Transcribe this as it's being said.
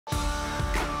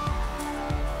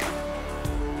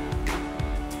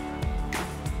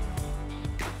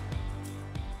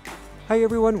Hi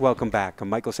everyone, welcome back. I'm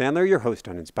Michael Sandler, your host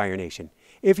on Inspire Nation.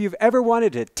 If you've ever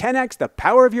wanted to 10x the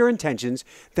power of your intentions,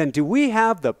 then do we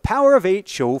have the Power of 8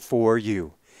 show for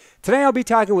you. Today I'll be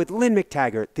talking with Lynne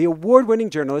McTaggart, the award-winning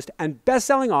journalist and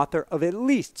best-selling author of at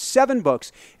least 7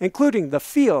 books, including The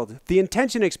Field, The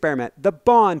Intention Experiment, The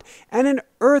Bond, and an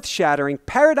earth-shattering,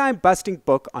 paradigm-busting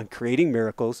book on creating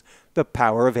miracles, The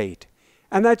Power of 8.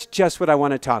 And that's just what I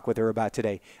want to talk with her about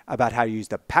today, about how to use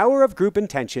the power of group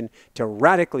intention to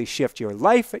radically shift your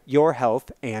life, your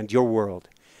health, and your world.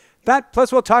 That,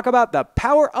 plus we'll talk about the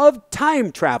power of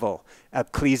time travel,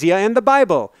 Ecclesia and the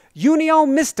Bible, Unio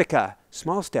Mystica,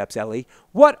 small steps, Ellie,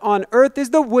 what on earth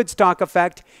is the Woodstock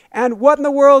effect, and what in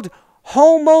the world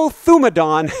Homo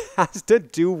Thumadon has to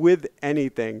do with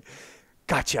anything.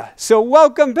 Gotcha. So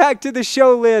welcome back to the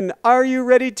show, Lynne. Are you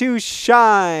ready to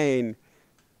shine?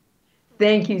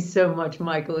 Thank you so much,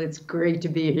 Michael. It's great to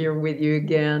be here with you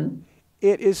again.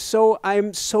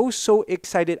 I'm so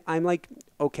excited. I'm like,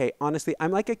 okay, honestly, I'm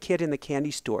like a kid in the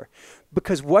candy store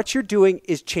because what you're doing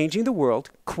is changing the world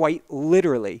quite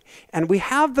literally. And we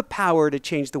have the power to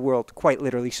change the world quite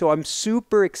literally. So I'm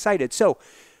super excited. So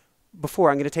I'm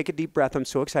going to take a deep breath. I'm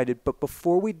so excited. But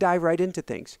before we dive right into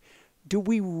things, do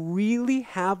we really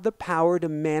have the power to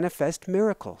manifest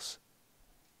miracles?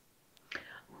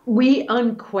 We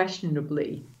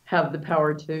unquestionably have the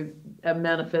power to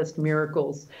manifest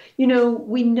miracles. You know,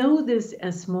 we know this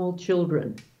as small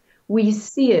children. We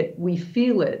see it, we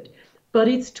feel it, but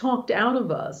it's talked out of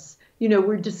us. You know,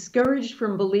 we're discouraged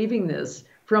from believing this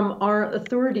from our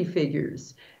authority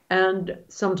figures and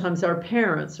sometimes our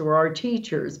parents or our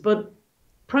teachers, but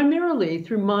primarily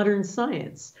through modern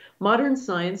science. Modern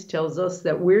science tells us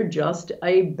that we're just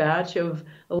a batch of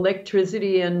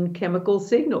electricity and chemical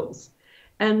signals.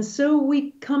 And so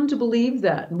we come to believe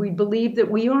that, and we believe that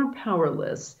we are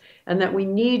powerless and that we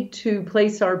need to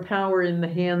place our power in the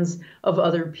hands of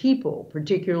other people,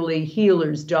 particularly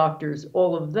healers, doctors,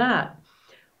 all of that.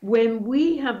 When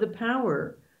we have the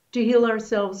power to heal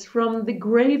ourselves from the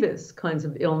gravest kinds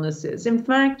of illnesses, in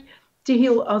fact, to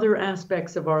heal other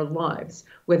aspects of our lives,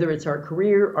 whether it's our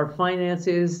career, our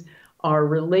finances, our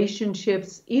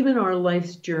relationships, even our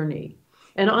life's journey.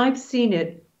 And I've seen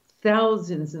it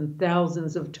thousands and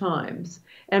thousands of times.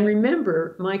 And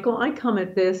remember, Michael, I come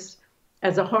at this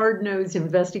as a hard-nosed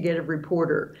investigative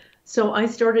reporter. So I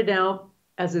started out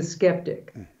as a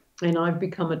skeptic, and I've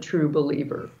become a true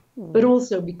believer, but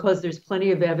also because there's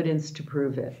plenty of evidence to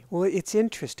prove it. Well, it's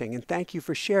interesting, and thank you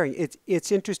for sharing.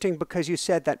 It's interesting because you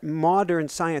said that modern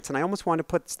science, and I almost want to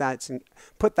put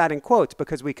that in quotes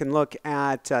because we can look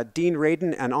at Dean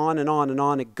Radin and on and on and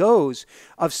on it goes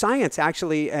of science.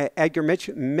 Actually, Edgar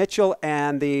Mitchell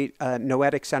and the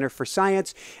Noetic Center for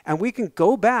Science, and we can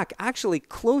go back actually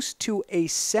close to a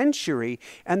century,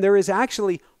 and there is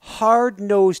actually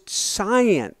hard-nosed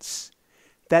science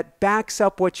that backs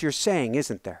up what you're saying,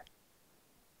 isn't there?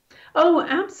 Oh,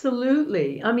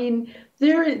 absolutely. I mean,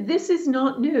 this is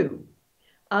not new.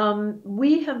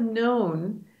 We have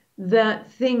known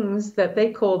that things that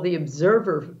they call the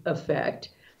observer effect,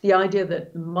 the idea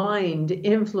that mind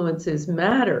influences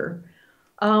matter,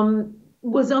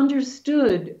 was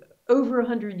understood over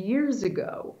 100 years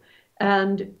ago.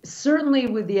 And certainly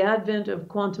with the advent of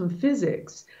quantum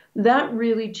physics, that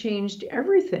really changed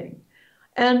everything.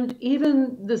 And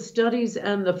even the studies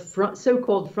and the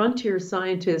so-called frontier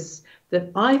scientists that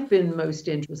I've been most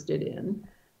interested in,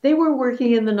 they were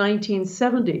working in the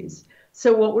 1970s.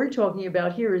 So what we're talking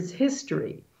about here is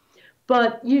history.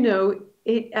 But, you know,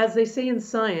 as they say in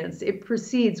science, it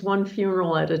proceeds one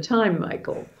funeral at a time,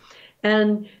 Michael.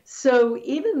 And so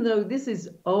even though this is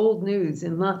old news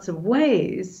in lots of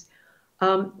ways,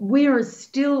 we are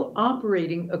still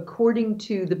operating according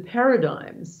to the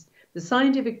paradigms, the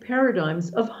scientific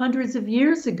paradigms of hundreds of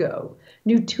years ago,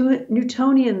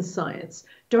 Newtonian science,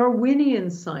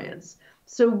 Darwinian science.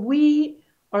 So we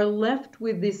are left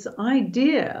with this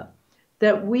idea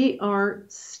that we are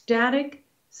static,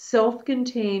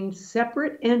 self-contained,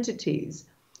 separate entities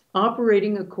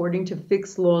operating according to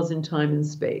fixed laws in time and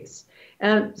space.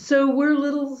 And so we're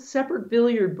little separate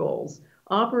billiard balls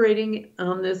operating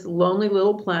on this lonely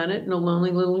little planet in a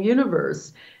lonely little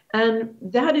universe. And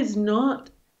that is not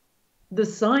the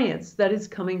science that is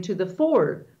coming to the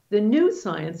fore. The new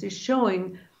science is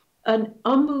showing an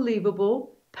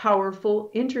unbelievable,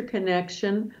 powerful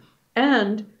interconnection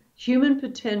and human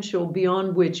potential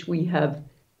beyond which we've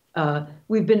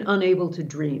been unable to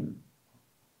dream.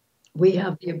 We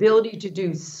have the ability to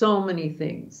do so many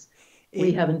things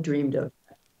we haven't dreamed of.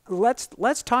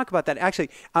 Let's talk about that.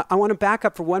 Actually, I want to back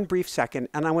up for one brief second,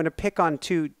 and I want to pick on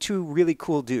two really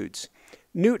cool dudes,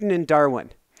 Newton and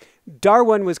Darwin.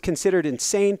 Darwin was considered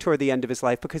insane toward the end of his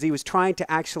life because he was trying to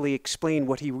actually explain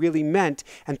what he really meant,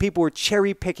 and people were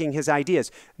cherry picking his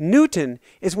ideas. Newton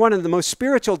is one of the most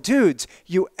spiritual dudes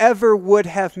you ever would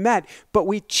have met, but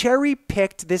we cherry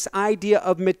picked this idea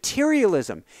of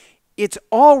materialism. It's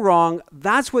all wrong.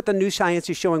 That's what the new science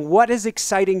is showing. What is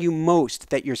exciting you most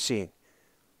that you're seeing?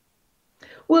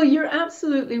 Well, you're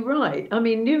absolutely right. I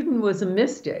mean, Newton was a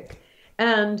mystic.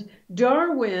 And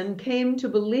Darwin came to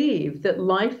believe that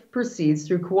life proceeds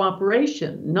through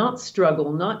cooperation, not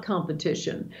struggle, not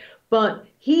competition. But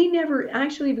he never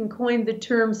actually even coined the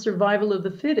term survival of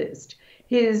the fittest.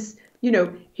 His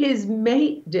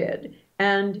mate did.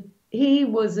 And he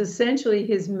was essentially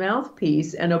his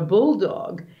mouthpiece and a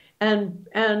bulldog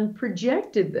and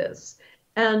projected this.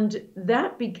 And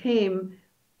that became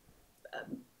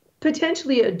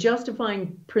potentially a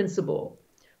justifying principle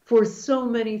for so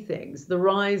many things, the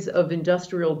rise of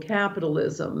industrial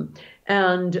capitalism,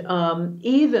 and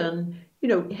even,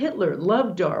 Hitler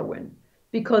loved Darwin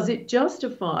because it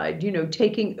justified,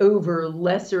 taking over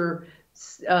lesser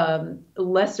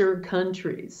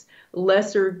countries,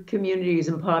 lesser communities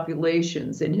and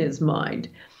populations in his mind.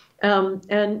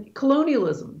 And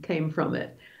colonialism came from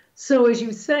it. So as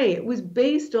you say, it was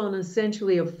based on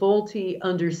essentially a faulty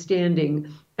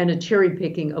understanding and a cherry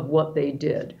picking of what they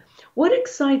did. What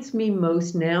excites me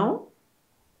most now?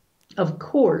 Of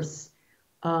course,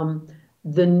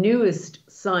 the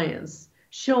newest science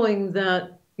showing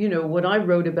that, what I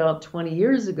wrote about 20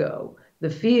 years ago, the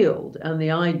field and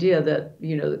the idea that,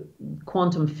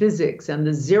 quantum physics and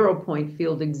the 0-point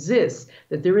field exists,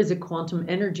 that there is a quantum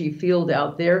energy field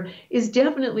out there, is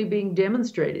definitely being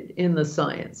demonstrated in the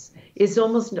science. It's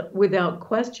almost without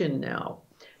question now.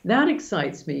 That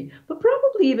excites me, but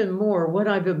probably even more what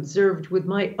I've observed with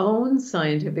my own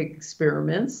scientific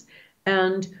experiments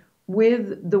and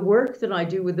with the work that I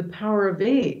do with the power of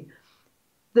eight.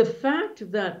 The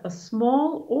fact that a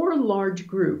small or large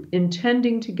group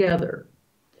intending together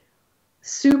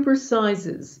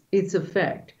supersizes its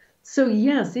effect. So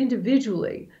yes,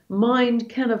 individually, mind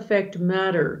can affect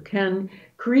matter,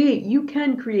 you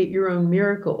can create your own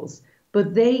miracles,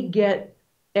 but they get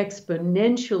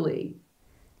exponentially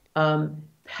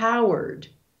powered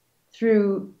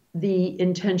through the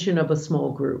intention of a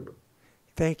small group.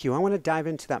 Thank you. I want to dive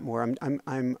into that more.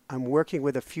 I'm working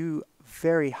with a few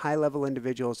very high-level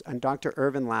individuals, and Dr.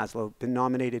 Irvin Laszlo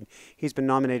he's been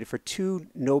nominated for 2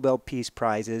 Nobel Peace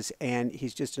Prizes, and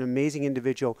he's just an amazing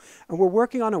individual. And we're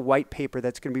working on a white paper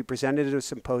that's going to be presented at a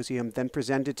symposium, then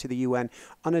presented to the UN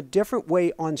on a different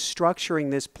way on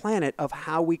structuring this planet of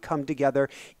how we come together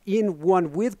in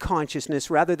one with consciousness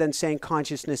rather than saying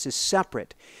consciousness is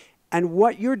separate. And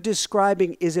what you're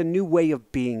describing is a new way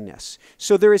of beingness.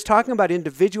 So there is talking about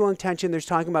individual intention, there's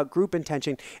talking about group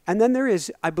intention, and then there is,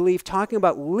 I believe, talking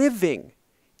about living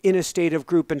in a state of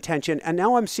group intention. And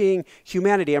now I'm seeing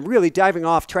humanity, I'm really diving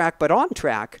off track, but on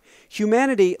track,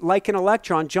 humanity like an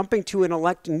electron jumping to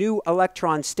an new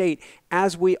electron state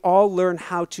as we all learn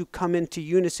how to come into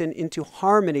unison, into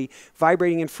harmony,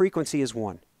 vibrating in frequency as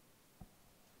one.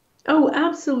 Oh,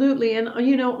 absolutely. And,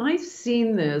 I've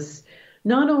seen this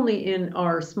not only in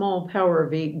our small Power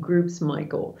of Eight groups,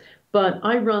 Michael, but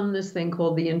I run this thing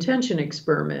called the Intention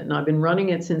Experiment, and I've been running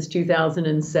it since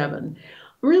 2007.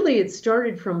 Really, it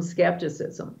started from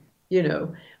skepticism,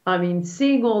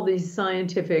 seeing all these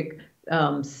scientific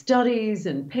studies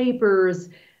and papers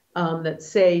that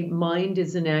say mind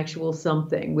is an actual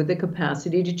something with the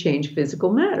capacity to change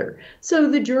physical matter.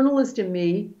 So the journalist in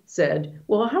me said,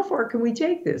 well, how far can we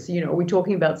take this? Are we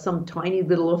talking about some tiny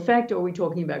little effect, or are we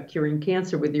talking about curing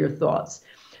cancer with your thoughts?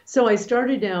 So I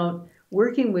started out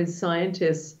working with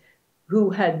scientists who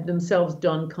had themselves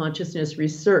done consciousness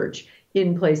research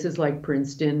in places like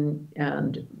Princeton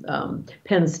and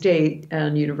Penn State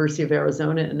and University of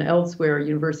Arizona and elsewhere,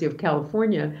 University of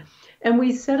California. And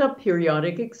we set up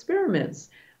periodic experiments,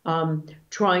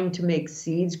 trying to make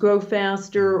seeds grow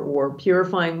faster or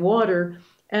purifying water.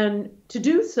 And to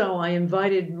do so, I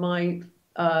invited my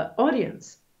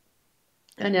audience,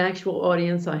 an actual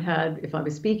audience I had if I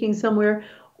was speaking somewhere,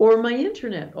 or my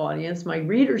internet audience, my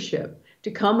readership,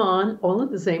 to come on all at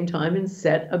the same time and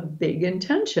set a big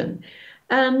intention.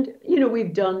 And,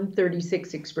 we've done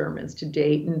 36 experiments to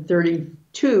date, and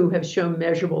 32 have shown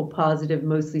measurable, positive,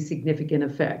 mostly significant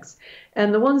effects.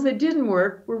 And the ones that didn't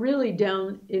work were really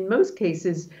down, in most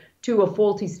cases, to a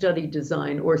faulty study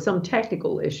design or some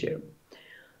technical issue.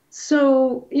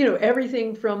 So,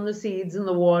 everything from the seeds in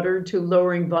the water to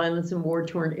lowering violence in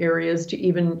war-torn areas to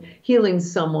even healing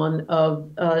someone of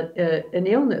an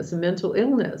illness, a mental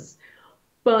illness.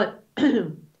 But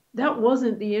that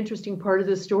wasn't the interesting part of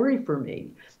the story for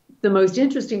me. The most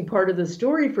interesting part of the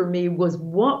story for me was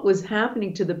what was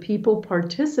happening to the people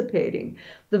participating.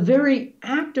 The very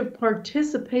act of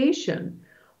participation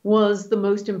was the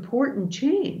most important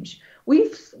change.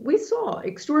 We saw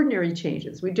extraordinary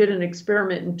changes. We did an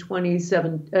experiment in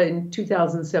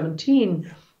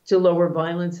 2017 to lower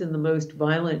violence in the most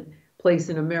violent place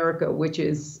in America, which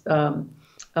is a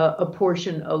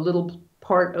little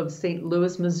part of St.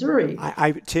 Louis, Missouri.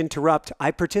 To interrupt,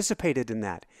 I participated in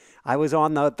that. I was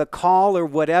on the call or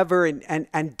whatever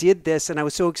and did this, and I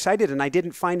was so excited, and I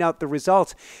didn't find out the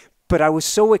results. But I was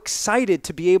so excited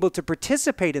to be able to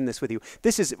participate in this with you.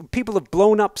 People have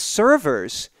blown up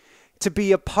servers to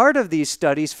be a part of these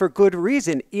studies for good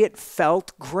reason. It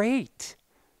felt great.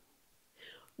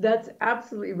 That's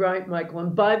absolutely right, Michael.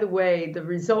 And by the way, the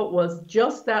result was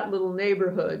just that little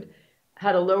neighborhood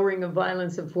had a lowering of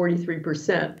violence of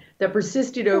 43% that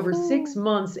persisted over 6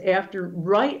 months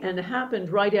and happened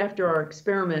right after our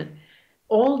experiment.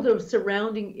 All the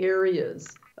surrounding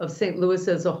areas of St. Louis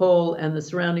as a whole and the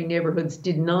surrounding neighborhoods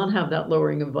did not have that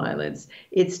lowering of violence.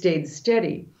 It stayed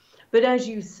steady. But as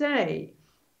you say,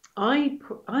 I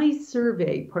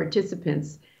survey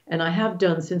participants, and I have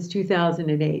done since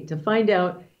 2008, to find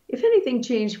out if anything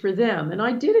changed for them. And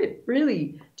I did it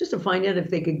really just to find out if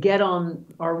they could get on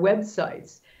our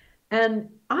websites. And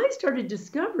I started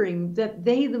discovering that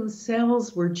they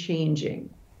themselves were changing,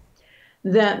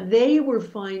 that they were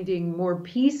finding more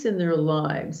peace in their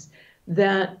lives,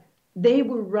 that they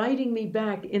were writing me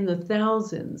back in the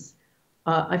thousands.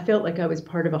 I felt like I was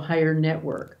part of a higher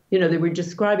network. They were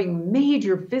describing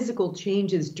major physical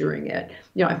changes during it.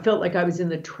 I felt like I was in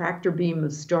the tractor beam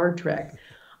of Star Trek.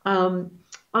 I'm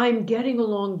getting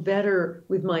along better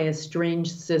with my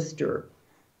estranged sister.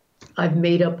 I've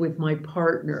made up with my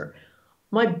partner.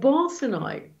 My boss and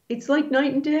I, it's like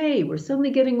night and day. We're suddenly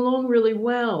getting along really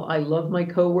well. I love my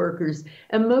coworkers.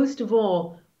 And most of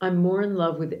all, I'm more in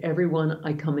love with everyone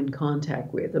I come in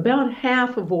contact with. About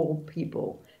half of all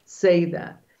people say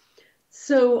that.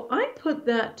 So I put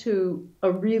that to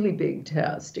a really big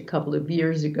test a couple of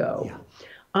years ago. Yeah.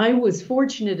 I was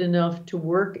fortunate enough to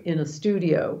work in a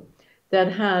studio that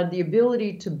had the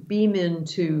ability to beam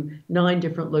into 9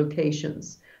 different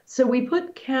locations. So we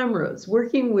put cameras,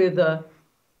 working with a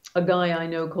guy I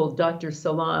know called Dr.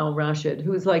 Salah al-Rashid,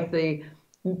 who is like the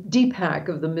Deepak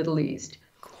of the Middle East.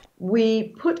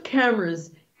 We put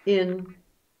cameras in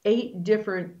 8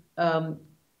 different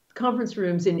conference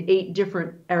rooms in 8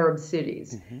 different Arab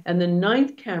cities. Mm-hmm. And the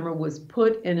 9th camera was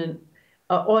put in an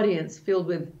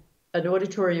auditorium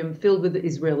filled with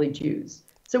Israeli Jews.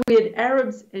 So we had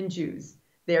Arabs and Jews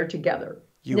there together.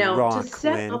 To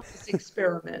set up this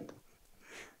experiment,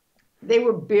 they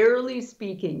were barely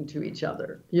speaking to each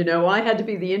other. I had to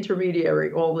be the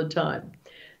intermediary all the time.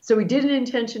 So we did an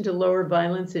intention to lower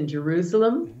violence in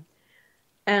Jerusalem. Mm-hmm.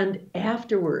 And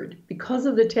afterward, because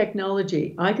of the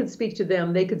technology, I could speak to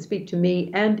them, they could speak to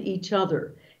me and each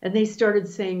other. And they started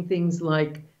saying things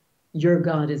like, "Your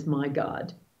God is my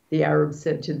God," the Arabs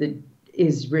said to the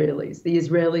Israelis. The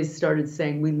Israelis started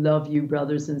saying, "We love you,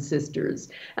 brothers and sisters."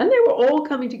 And they were all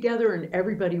coming together and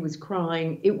everybody was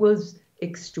crying. It was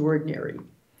extraordinary.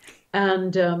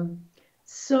 And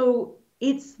so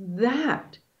it's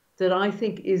that I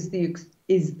think is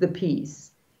the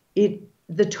piece.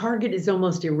 The target is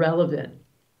almost irrelevant.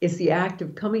 It's the act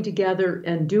of coming together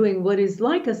and doing what is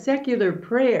like a secular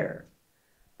prayer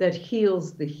that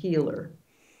heals the healer.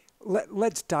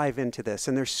 Let's dive into this.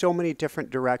 And there's so many different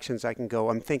directions I can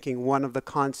go. I'm thinking one of the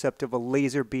concept of a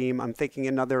laser beam. I'm thinking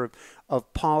another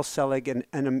of Paul Selig, an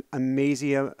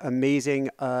amazing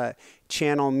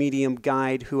channel medium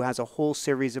guide who has a whole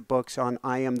series of books on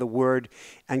I Am the Word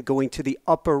and going to the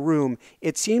upper room.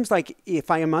 It seems like, if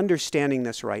I am understanding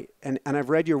this right, and I've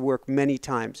read your work many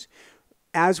times,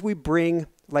 as we bring,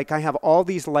 like I have all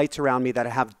these lights around me that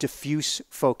have diffuse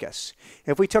focus.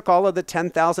 If we took all of the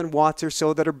 10,000 watts or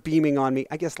so that are beaming on me,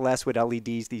 I guess less with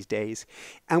LEDs these days,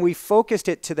 and we focused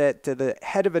it to the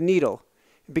head of a needle,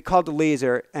 it'd be called a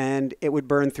laser, and it would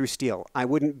burn through steel. I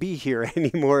wouldn't be here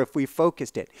anymore if we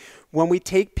focused it. When we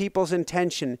take people's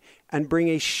intention and bring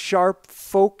a sharp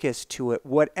focus to it,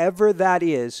 whatever that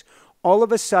is, all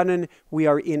of a sudden, we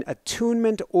are in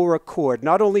attunement or accord.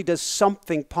 Not only does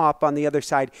something pop on the other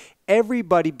side,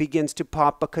 everybody begins to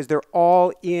pop because they're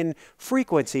all in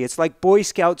frequency. It's like Boy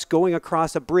Scouts going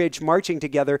across a bridge, marching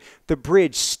together. The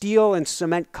bridge, steel and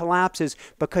cement, collapses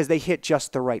because they hit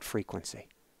just the right frequency.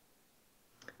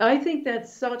 I think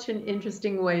that's such an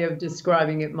interesting way of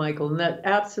describing it, Michael, and that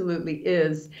absolutely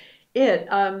is it.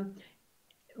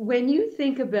 When you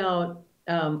think about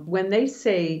when they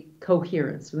say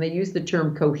coherence, when they use the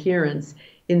term coherence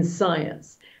in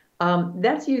science,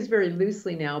 that's used very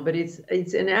loosely now, but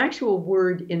it's an actual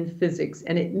word in physics,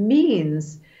 and it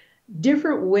means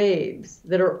different waves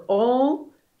that are all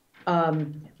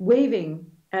waving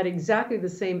at exactly the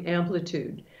same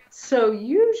amplitude. So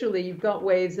usually you've got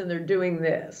waves and they're doing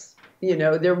this.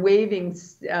 They're waving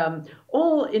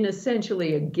all in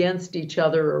essentially against each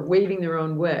other or waving their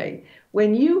own way.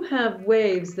 When you have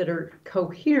waves that are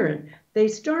coherent, they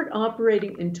start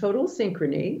operating in total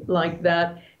synchrony like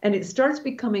that, and it starts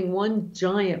becoming one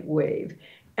giant wave.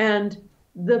 And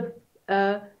the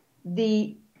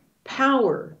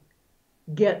power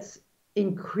gets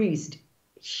increased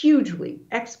hugely,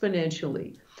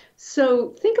 exponentially.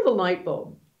 So think of a light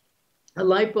bulb. A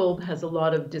light bulb has a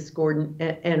lot of discordant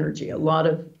energy, a lot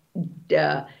of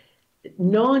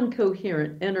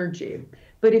non-coherent energy.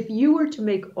 But if you were to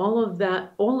make all of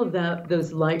that,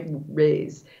 those light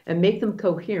rays, and make them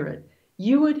coherent,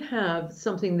 you would have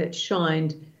something that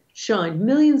shined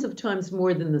millions of times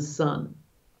more than the sun.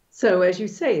 So as you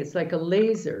say, it's like a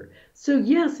laser. So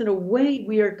yes, in a way,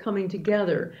 we are coming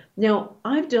together. Now,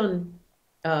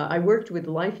 I worked with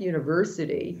Life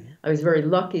University. I was very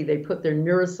lucky. They put their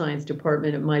neuroscience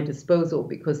department at my disposal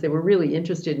because they were really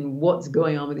interested in what's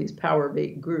going on with these power of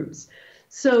 8 groups.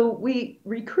 So we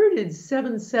recruited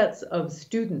 7 sets of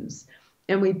students,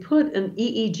 and we put an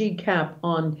EEG cap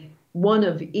on one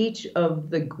of each of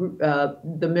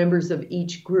the members of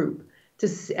each group,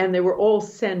 and they were all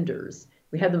senders.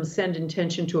 We had them send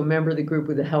intention to a member of the group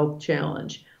with a health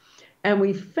challenge. And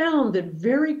we found that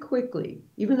very quickly,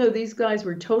 even though these guys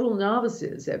were total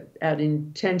novices at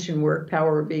intention work,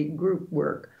 power of 8 group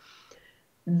work,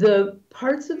 the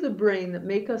parts of the brain that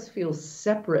make us feel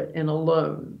separate and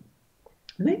alone,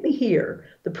 mainly here,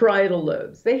 the parietal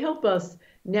lobes, they help us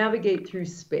navigate through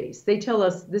space. They tell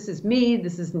us, this is me,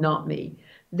 this is not me.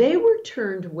 They were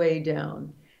turned way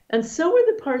down. And so are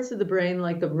the parts of the brain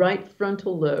like the right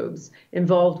frontal lobes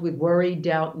involved with worry,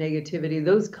 doubt, negativity,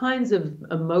 those kinds of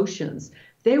emotions.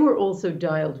 They were also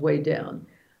dialed way down.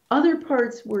 Other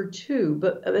parts were too,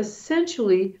 but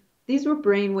essentially these were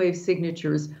brainwave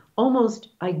signatures almost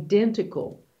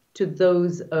identical to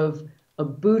those of a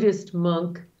Buddhist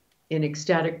monk in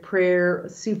ecstatic prayer, a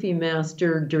Sufi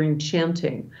master during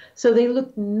chanting. So they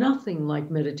looked nothing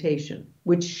like meditation,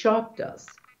 which shocked us.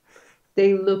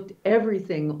 They looked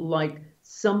everything like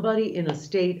somebody in a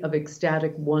state of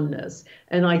ecstatic oneness.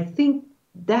 And I think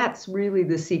that's really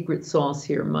the secret sauce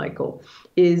here, Michael,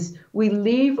 is we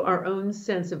leave our own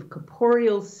sense of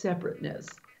corporeal separateness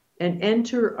and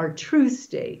enter our true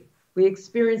state. We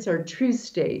experience our true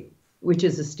state, which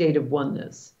is a state of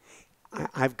oneness.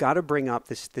 I've got to bring up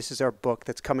this. This is our book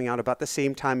that's coming out about the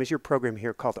same time as your program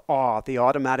here called Awe, the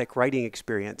Automatic Writing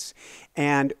Experience.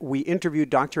 And we interviewed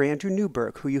Dr. Andrew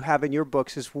Newberg, who you have in your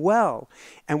books as well.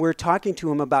 And we're talking to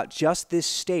him about just this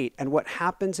state and what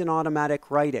happens in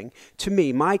automatic writing. To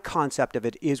me, my concept of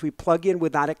it is we plug in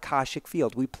with that Akashic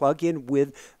field. We plug in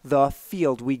with the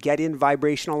field. We get in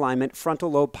vibrational alignment,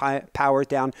 frontal lobe powers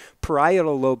down,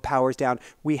 parietal lobe powers down.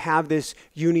 We have this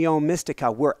unio mystica.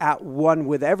 We're at one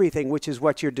with everything, which is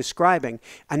what you're describing.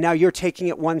 And now you're taking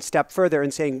it one step further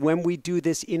and saying when we do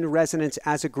this in resonance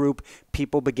as a group,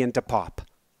 people begin to pop.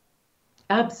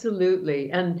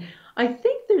 Absolutely. And I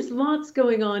think there's lots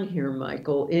going on here,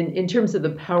 Michael, in terms of the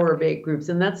power of 8 groups.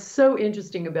 And that's so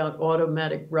interesting about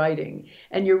automatic writing.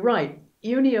 And you're right,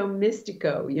 unio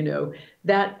mystico,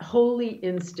 that holy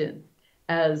instant,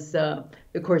 as the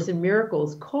Course in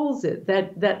Miracles calls it,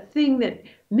 that thing that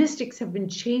mystics have been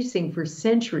chasing for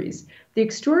centuries. The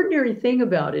extraordinary thing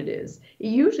about it is it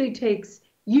usually takes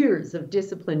years of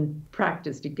disciplined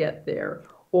practice to get there,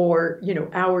 or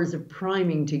hours of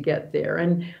priming to get there.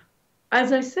 And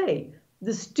as I say,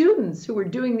 the students who were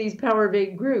doing these power of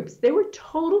 8 groups, they were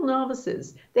total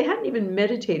novices. They hadn't even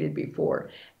meditated before.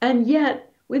 And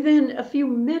yet, within a few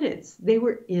minutes, they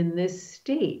were in this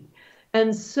state.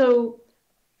 And so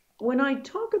when I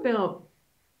talk about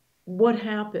what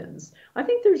happens, I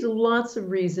think there's lots of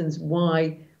reasons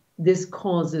why this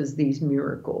causes these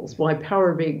miracles, why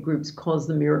power of 8 groups cause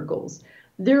the miracles.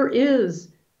 There is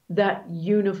that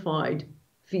unified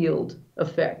field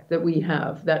effect that we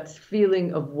have, that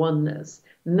feeling of oneness.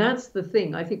 And that's the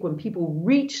thing. I think when people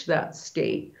reach that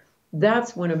state,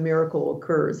 that's when a miracle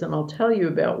occurs. And I'll tell you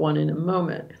about one in a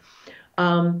moment.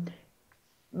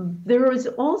 There is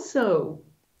also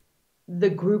the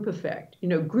group effect.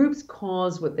 Groups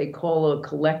cause what they call a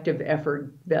collective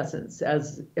effervescence,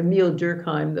 as Emile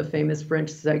Durkheim, the famous French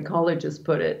psychologist,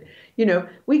 put it.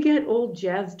 We get all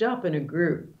jazzed up in a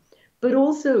group. But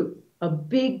also a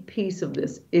big piece of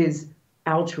this is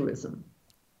altruism.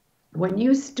 when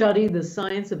you study the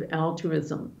science of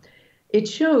altruism, it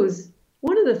shows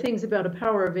one of the things about a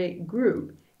power of eight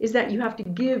group is that you have to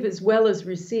give as well as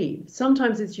receive.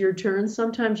 Sometimes it's your turn,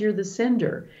 sometimes you're the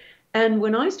sender. And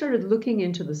when I started looking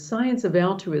into the science of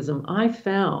altruism, I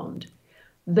found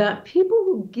that people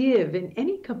who give in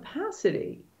any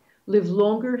capacity live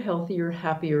longer, healthier,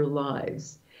 happier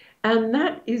lives. And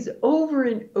that is over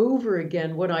and over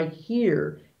again what I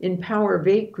hear in Power of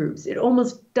Eight groups. It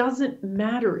almost doesn't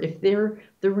matter if they're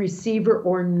the receiver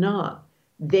or not,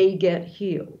 they get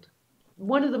healed.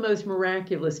 One of the most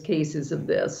miraculous cases of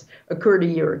this occurred a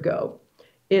year ago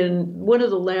in one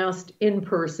of the last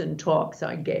in-person talks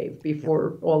I gave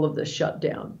before all of this shut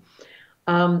down.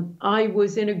 I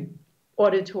was in an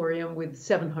auditorium with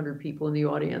 700 people in the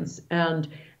audience, and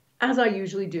as I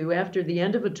usually do, after the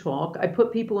end of a talk, I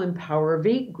put people in Power of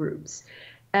Eight groups.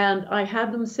 And I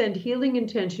had them send healing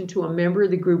intention to a member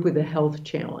of the group with a health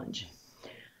challenge.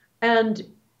 And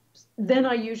then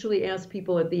I usually ask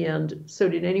people at the end, so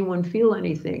did anyone feel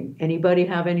anything? Anybody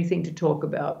have anything to talk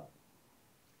about?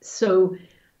 So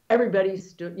everybody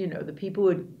stood, the people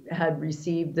who had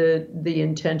received the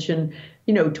intention,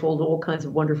 told all kinds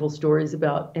of wonderful stories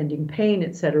about ending pain,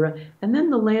 etc. And then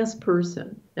the last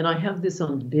person, and I have this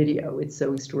on video, it's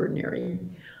so extraordinary.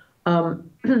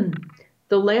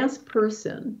 The last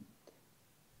person,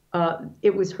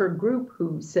 it was her group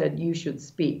who said you should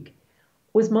speak,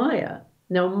 was Maya.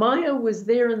 Now, Maya was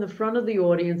there in the front of the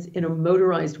audience in a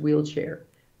motorized wheelchair.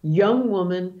 Young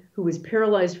woman who was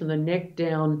paralyzed from the neck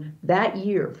down that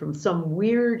year from some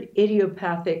weird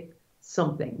idiopathic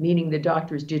something, meaning the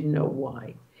doctors didn't know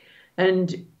why.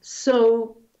 And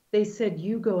so they said,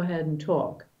 you go ahead and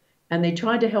talk. And they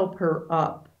tried to help her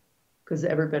up because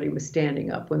everybody was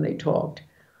standing up when they talked.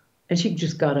 And she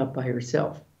just got up by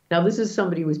herself. Now, this is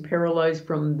somebody who was paralyzed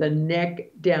from the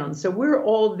neck down. So we're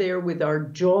all there with our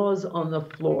jaws on the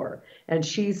floor. And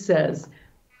she says,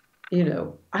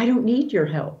 I don't need your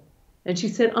help. And she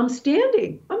said, I'm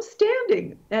standing.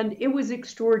 And it was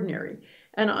extraordinary.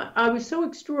 And I was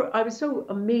so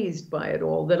amazed by it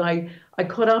all that I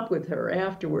caught up with her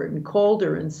afterward and called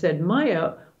her and said,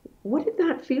 Maya, what did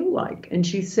that feel like? And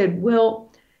she said,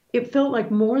 well, it felt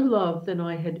like more love than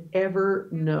I had ever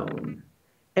known,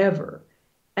 ever.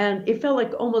 And it felt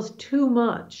like almost too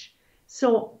much.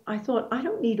 So I thought, I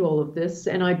don't need all of this.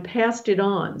 And I passed it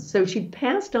on. So she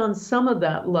passed on some of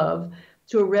that love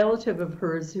to a relative of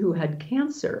hers who had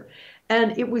cancer.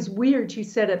 And it was weird. She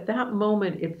said at that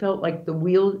moment, it felt like the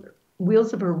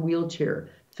wheels of her wheelchair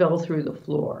fell through the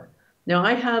floor. Now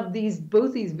I have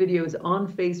both these videos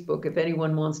on Facebook if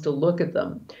anyone wants to look at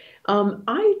them.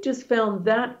 I just found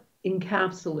that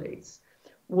encapsulates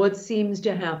what seems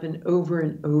to happen over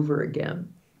and over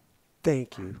again.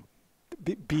 Thank you.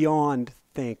 Beyond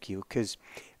thank you, because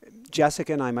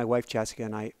Jessica and I, my wife Jessica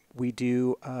and I, we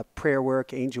do prayer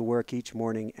work, angel work each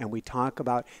morning, and we talk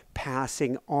about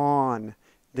passing on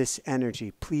this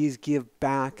energy. Please give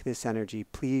back this energy.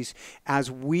 Please, as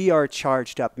we are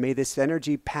charged up, may this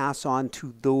energy pass on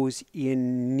to those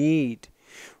in need.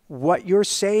 What you're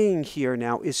saying here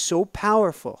now is so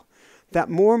powerful that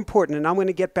more important, and I'm going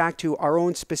to get back to our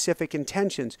own specific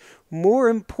intentions, more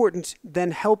important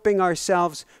than helping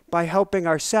ourselves by helping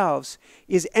ourselves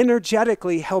is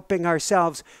energetically helping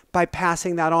ourselves by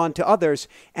passing that on to others,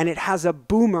 and it has a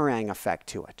boomerang effect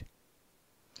to it.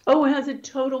 Oh, it has a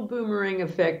total boomerang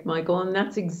effect, Michael, and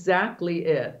that's exactly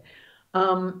it.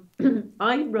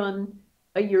 I run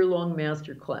a year-long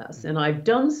master class, and I've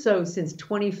done so since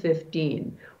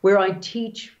 2015, where I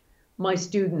teach my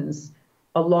students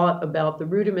a lot about the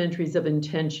rudimentaries of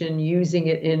intention, using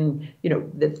it in,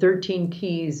 the 13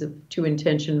 keys to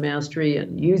intention mastery,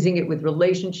 and using it with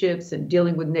relationships and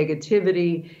dealing with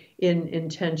negativity in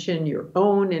intention, your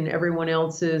own and everyone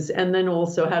else's, and then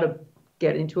also how to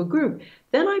get into a group.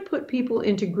 Then I put people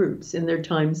into groups in their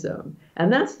time zone.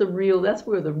 And that's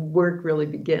where the work really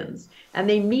begins. And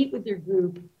they meet with their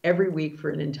group every week for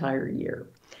an entire year.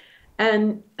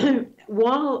 And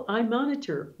while I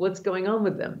monitor what's going on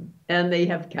with them, and they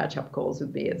have catch-up calls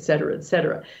with me, et cetera, et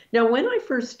cetera. Now, when I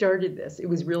first started this, it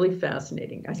was really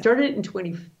fascinating. I started it in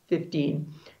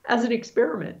 2015 as an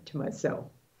experiment to myself,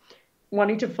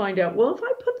 wanting to find out, well, if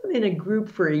I put them in a group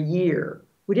for a year,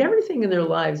 would everything in their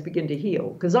lives begin to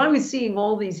heal? Because I was seeing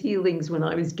all these healings when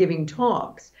I was giving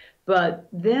talks. But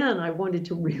then I wanted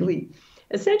to really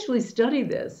essentially study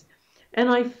this. And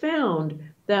I found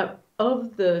that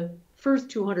of the first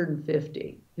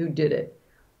 250 who did it,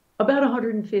 about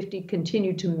 150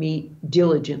 continued to meet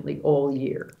diligently all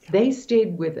year. They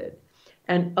stayed with it.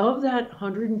 And of that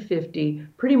 150,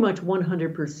 pretty much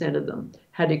 100% of them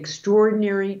had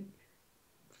extraordinary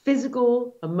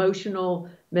physical, emotional,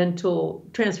 mental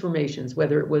transformations,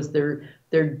 whether it was their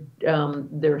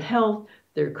health,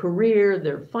 their career,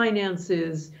 their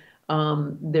finances,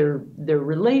 their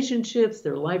relationships,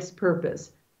 their life's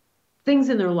purpose. Things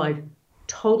in their life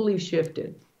totally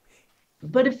shifted.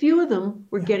 But a few of them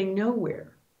were getting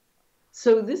nowhere.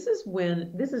 So this is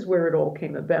where it all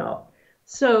came about.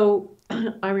 So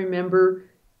I remember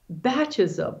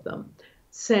batches of them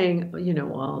saying,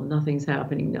 well, nothing's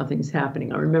happening, nothing's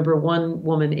happening. I remember one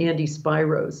woman, Andy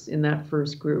Spiros, in that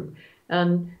first group,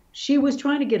 and she was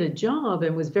trying to get a job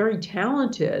and was very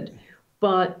talented,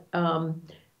 but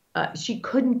she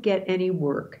couldn't get any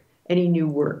work, any new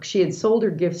work. She had sold her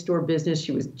gift store business.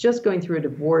 She was just going through a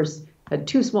divorce, had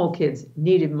 2 small kids,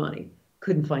 needed money,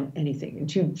 couldn't find anything.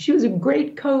 And she was a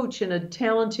great coach and a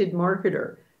talented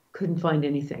marketer, couldn't find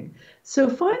anything. So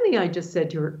finally I just said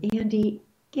to her, Andy,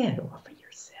 get off of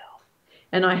yourself.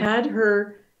 And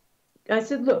I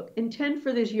said, look, intend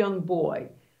for this young boy,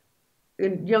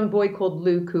 a young boy called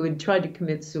Luke, who had tried to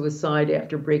commit suicide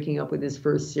after breaking up with his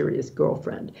first serious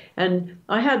girlfriend. And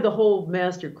I had the whole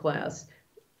master class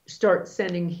start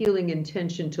sending healing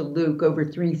intention to Luke over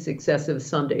 3 successive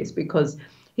Sundays, because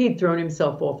he'd thrown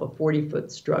himself off a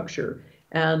 40-foot structure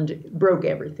and broke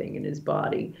everything in his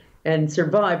body and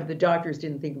survived. The doctors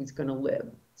didn't think he was going to live.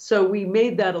 So we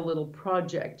made that a little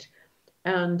project.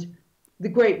 And the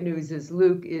great news is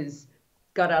Luke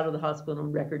got out of the hospital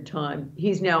in record time.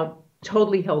 He's now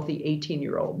totally healthy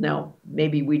 18-year-old. Now,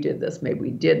 maybe we did this, maybe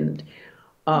we didn't.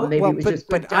 Maybe it was just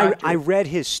good doctor. I read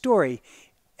his story,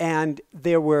 and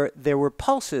there were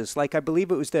pulses. Like, I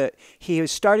believe it was he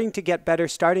was starting to get better,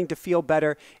 starting to feel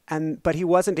better, but he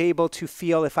wasn't able to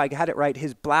feel, if I had it right,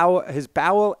 his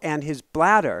bowel and his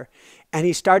bladder, and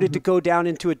he started to go down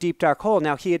into a deep dark hole.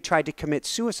 Now, he had tried to commit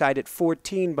suicide at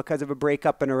 14 because of a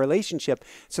breakup in a relationship,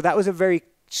 so that was a very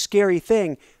scary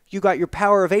thing. You got your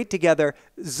power of 8 together,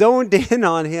 zoned in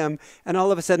on him, and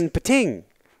all of a sudden, pating.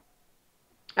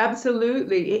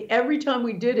 Absolutely. Every time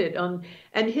we did it,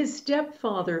 and his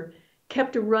stepfather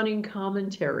kept a running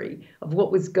commentary of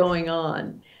what was going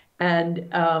on, and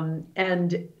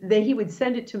he would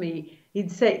send it to me.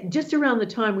 He'd say just around the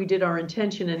time we did our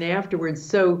intention and afterwards,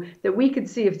 so that we could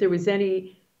see if there was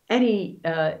any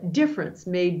difference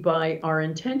made by our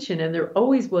intention. And there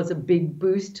always was a big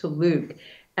boost to Luke.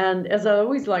 And as I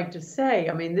always like to say,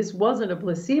 I mean, this wasn't a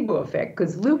placebo effect,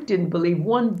 because Luke didn't believe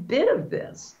one bit of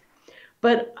this.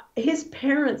 But his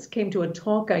parents came to a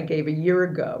talk I gave a year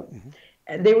ago.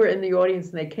 And they were in the audience,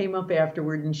 and they came up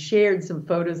afterward and shared some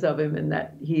photos of him, and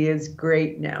that he is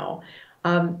great now,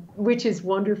 which is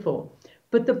wonderful.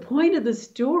 But the point of the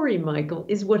story, Michael,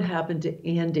 is what happened to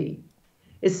Andy.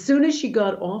 As soon as she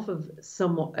got off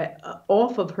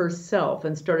of herself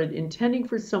and started intending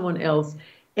for someone else,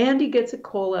 Andy gets a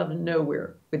call out of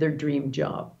nowhere with her dream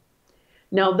job.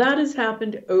 Now, that has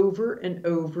happened over and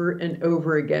over and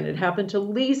over again. It happened to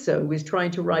Lisa, who was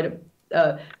trying to write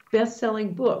a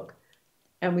best-selling book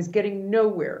and was getting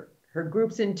nowhere. Her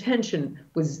group's intention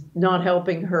was not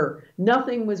helping her.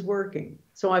 Nothing was working.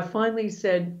 So I finally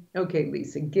said, okay,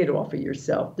 Lisa, get off of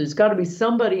yourself. There's got to be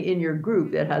somebody in your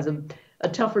group that has a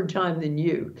tougher time than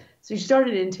you. So she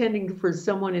started intending for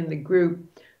someone in the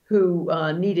group who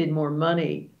needed more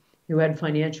money, who had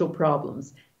financial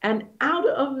problems. And out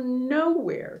of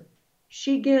nowhere,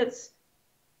 she gets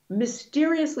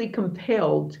mysteriously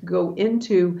compelled to go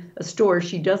into a store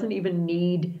she doesn't even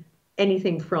need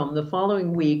anything from. The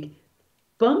following week,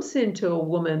 bumps into a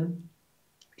woman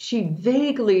she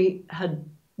vaguely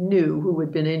knew, who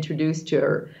had been introduced to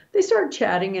her. They start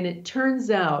chatting, and it turns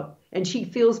out, and she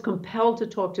feels compelled to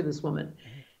talk to this woman.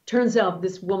 Turns out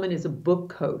this woman is a book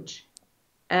coach,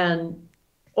 and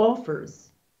offers,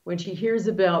 when she hears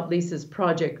about Lisa's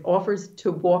project, offers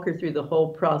to walk her through the whole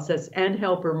process and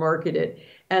help her market it.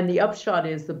 And the upshot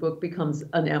is the book becomes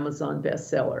an Amazon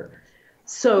bestseller.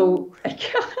 So,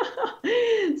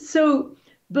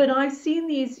 but I've seen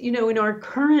these, in our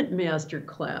current master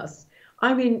class.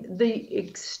 I mean, the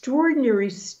extraordinary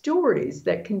stories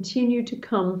that continue to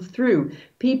come through.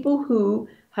 People who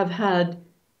have had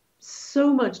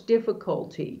so much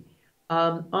difficulty.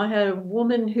 I have a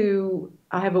woman who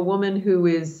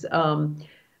is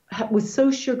was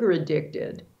so sugar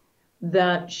addicted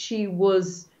that she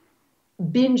was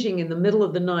binging in the middle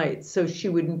of the night, so she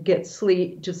wouldn't get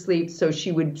sleep. So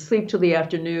she would sleep till the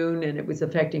afternoon, and it was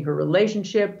affecting her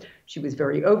relationship. She was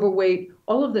very overweight,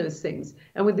 all of those things.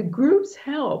 And with the group's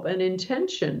help and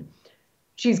intention,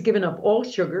 she's given up all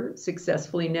sugar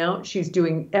successfully now. She's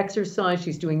doing exercise.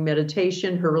 She's doing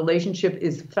meditation. Her relationship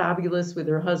is fabulous with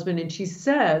her husband. And she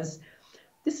says,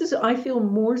 I feel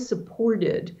more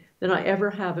supported than I ever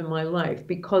have in my life,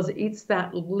 because it's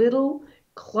that little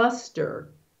cluster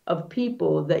of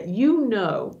people that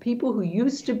people who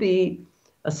used to be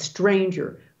a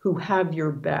stranger, who have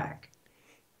your back,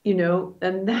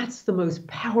 and that's the most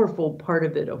powerful part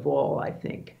of it of all, I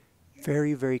think.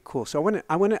 Very, very cool. So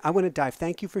I want to dive.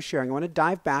 Thank you for sharing. I want to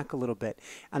dive back a little bit,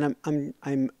 and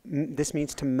this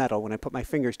means to meddle when I put my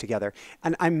fingers together,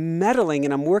 and I'm meddling,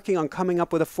 and I'm working on coming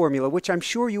up with a formula, which I'm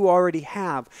sure you already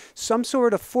have, some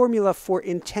sort of formula for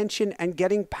intention and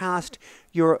getting past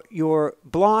your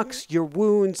blocks, your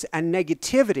wounds, and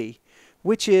negativity,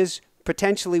 which is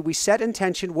potentially we set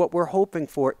intention, what we're hoping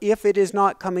for. If it is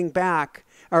not coming back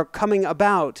or coming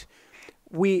about,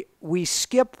 we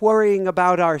skip worrying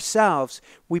about ourselves.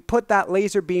 We put that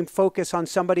laser beam focus on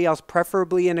somebody else,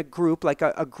 preferably in a group, like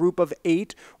a group of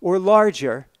 8 or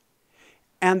larger.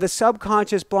 And the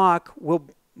subconscious block will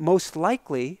most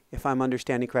likely, if I'm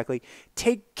understanding correctly,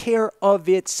 take care of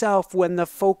itself when the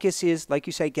focus is, like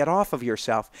you say, get off of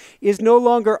yourself, is no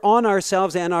longer on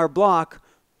ourselves and our block,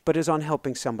 but is on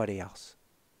helping somebody else.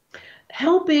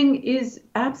 Helping is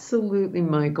absolutely,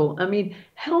 Michael. I mean,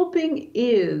 helping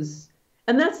is,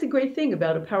 and that's the great thing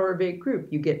about a Power of 8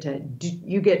 group. You get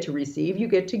to receive, you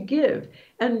get to give.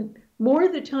 And more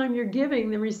of the time you're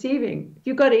giving than receiving. If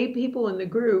you've got 8 people in the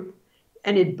group,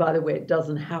 and by the way, it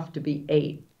doesn't have to be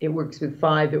 8. It works with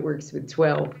 5, it works with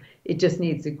 12. It just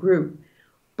needs a group.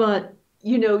 But,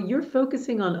 you're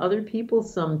focusing on other people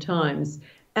sometimes,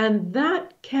 and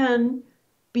that can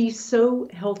be so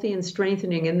healthy and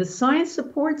strengthening. And the science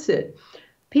supports it.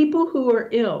 People who are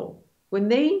ill, when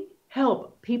they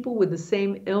help people with the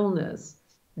same illness,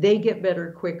 they get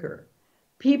better quicker.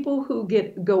 People who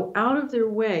go out of their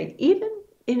way, even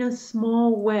in a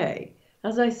small way,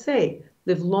 as I say,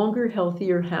 live longer,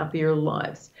 healthier, happier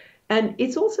lives. And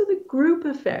it's also the group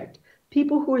effect.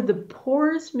 People who are the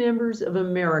poorest members of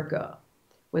America,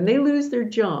 when they lose their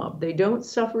job, they don't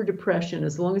suffer depression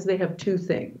as long as they have 2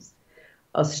 things: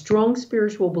 a strong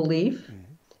spiritual belief,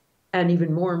 and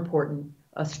even more important,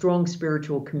 a strong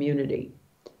spiritual community.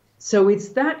 So it's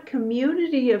that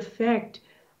community effect,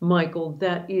 Michael,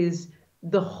 that is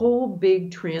the whole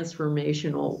big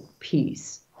transformational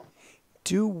piece.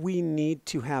 Do we need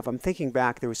to have, I'm thinking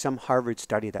back, there was some Harvard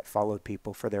study that followed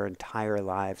people for their entire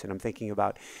lives, and I'm thinking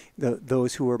about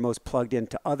those who were most plugged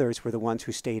into others were the ones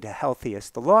who stayed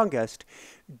healthiest the longest.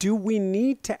 Do we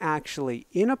need to actually,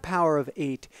 in a Power of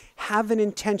 8, have an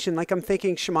intention, like I'm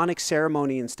thinking shamanic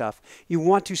ceremony and stuff, you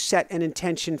want to set an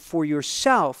intention for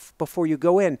yourself before you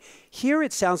go in. Here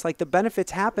it sounds like the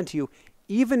benefits happen to you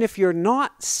even if you're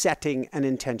not setting an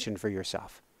intention for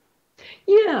yourself.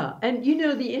 Yeah. And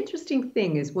the interesting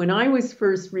thing is, when I was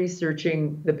first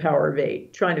researching the Power of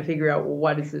 8, trying to figure out, well,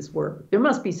 why does this work? There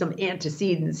must be some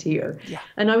antecedents here. Yeah.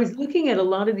 And I was looking at a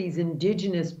lot of these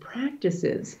indigenous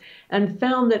practices and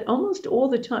found that almost all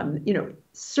the time,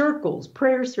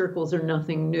 prayer circles are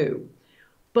nothing new,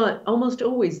 but almost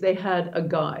always they had a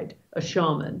guide, a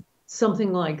shaman,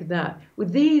 something like that.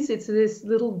 With these, it's this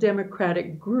little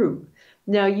democratic group.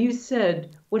 Now, you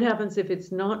said, what happens if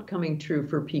it's not coming true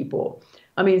for people?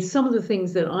 I mean, some of the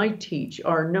things that I teach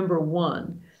are, number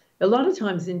one, a lot of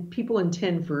times people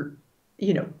intend for,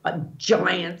 a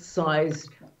giant-sized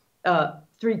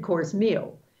 3-course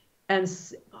meal. And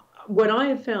what I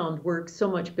have found works so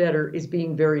much better is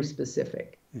being very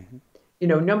specific.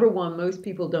 Mm-hmm. Number one, most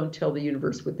people don't tell the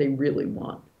universe what they really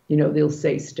want. They'll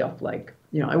say stuff like,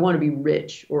 I want to be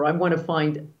rich, or I want to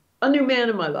find a new man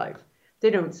in my life. They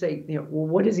don't say, well,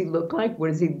 what does he look like? What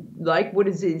is he like? What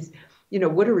is his,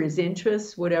 what are his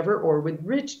interests, whatever? Or with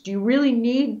rich, do you really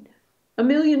need $1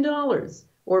 million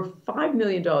or $5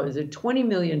 million or $20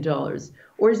 million?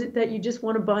 Or is it that you just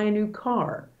want to buy a new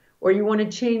car, or you want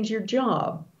to change your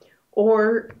job,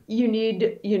 or you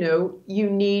need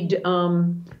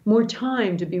more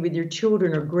time to be with your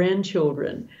children or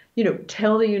grandchildren?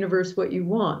 Tell the universe what you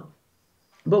want.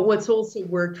 But what's also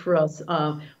worked for us,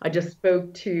 I just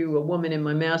spoke to a woman in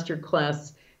my master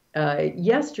class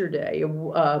yesterday,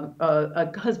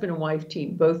 a husband and wife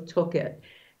team, both took it.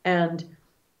 And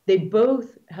they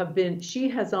both have she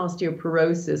has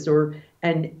osteoporosis,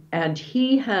 and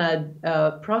he had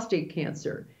prostate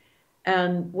cancer.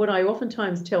 And what I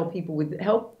oftentimes tell people with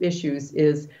health issues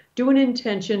is, do an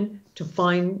intention to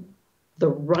find the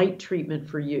right treatment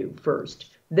for you first,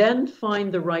 then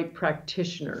find the right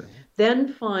practitioner,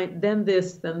 then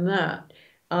this, then that.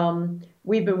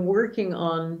 We've been working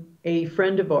on a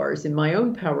friend of ours in my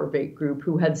own Power of 8 group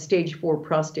who had stage 4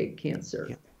 prostate cancer.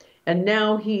 Yeah. And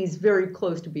now he's very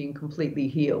close to being completely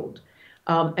healed.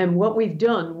 And what we've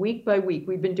done week by week,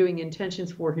 we've been doing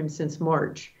intentions for him since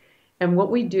March. And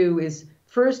what we do is,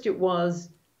 first it was,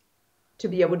 to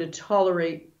be able to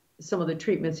tolerate some of the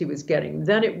treatments he was getting.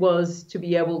 Then it was to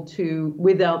be able to,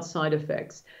 without side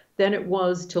effects. Then it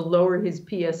was to lower his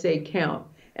PSA count.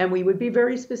 And we would be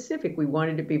very specific. We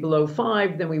wanted it to be below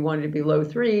 5, then we wanted it to be below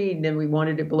 3, and then we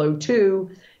wanted it below 2,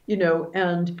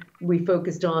 and we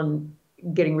focused on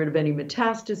getting rid of any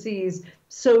metastases.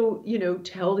 So,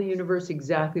 tell the universe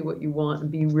exactly what you want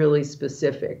and be really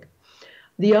specific.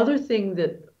 The other thing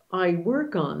that I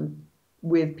work on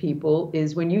with people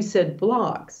is when you said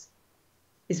blocks,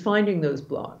 is finding those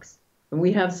blocks. And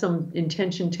we have some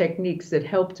intention techniques that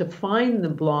help to find the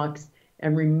blocks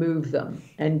and remove them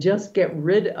and just get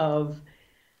rid of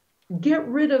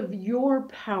your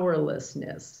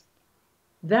powerlessness.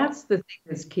 That's the thing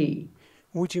that's key.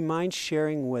 Would you mind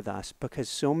sharing with us, because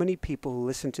so many people who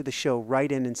listen to the show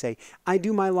write in and say, I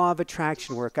do my law of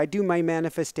attraction work, I do my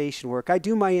manifestation work, I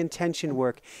do my intention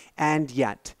work, and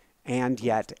yet.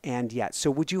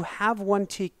 So would you have one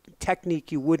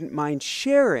technique you wouldn't mind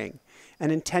sharing,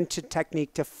 an intention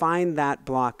technique to find that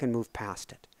block and move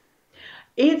past it?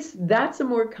 That's a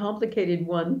more complicated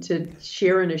one to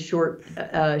share in a short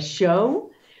show,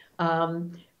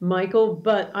 Michael,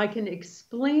 but I can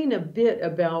explain a bit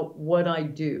about what I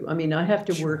do. I mean, I have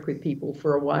to work with people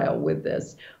for a while with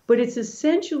this, but it's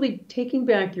essentially taking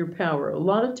back your power. A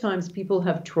lot of times people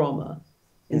have trauma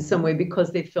in some way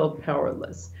because they felt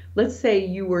powerless. Let's say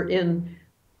you were in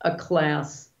a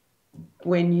class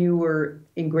when you were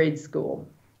in grade school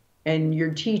and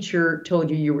your teacher told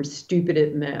you you were stupid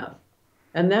at math.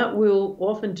 And that will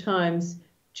oftentimes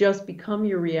just become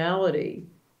your reality,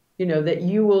 that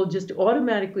you will just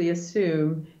automatically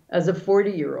assume as a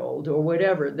 40-year-old or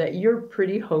whatever, that you're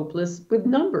pretty hopeless with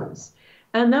numbers.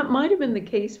 And that might have been the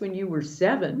case when you were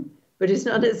 7, but it's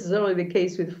not necessarily the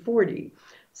case with 40.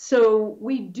 So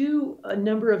we do a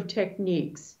number of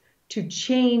techniques to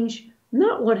change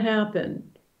not what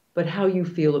happened, but how you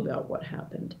feel about what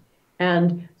happened.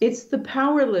 And it's the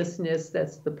powerlessness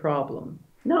that's the problem.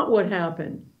 Not what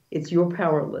happened, it's your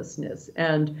powerlessness.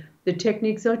 And the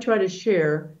techniques I try to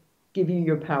share give you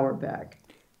your power back.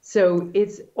 So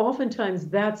it's oftentimes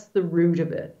that's the root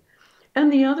of it.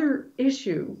 And the other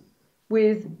issue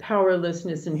with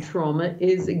powerlessness and trauma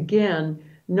is, again,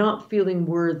 not feeling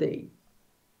worthy.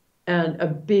 And a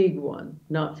big one,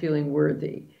 not feeling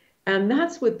worthy. And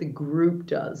that's what the group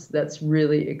does. That's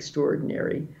really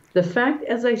extraordinary. The fact,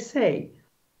 as I say,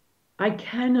 I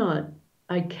cannot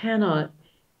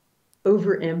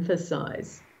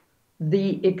overemphasize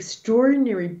the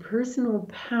extraordinary personal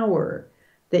power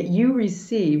that you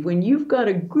receive when you've got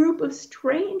a group of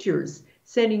strangers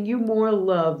sending you more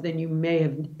love than you may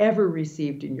have ever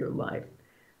received in your life.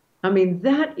 I mean,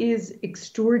 that is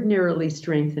extraordinarily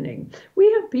strengthening.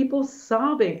 We have people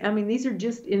sobbing. I mean, these are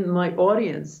just in my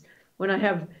audience. When I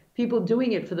have people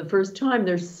doing it for the first time,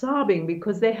 they're sobbing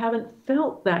because they haven't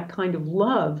felt that kind of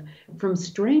love from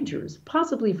strangers,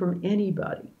 possibly from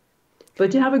anybody. But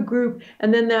to have a group,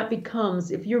 and then that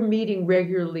becomes, if you're meeting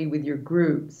regularly with your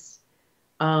groups,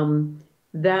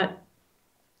 that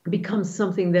becomes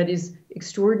something that is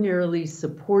extraordinarily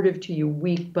supportive to you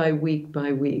week by week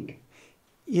by week.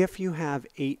 If you have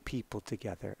 8 people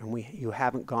together and you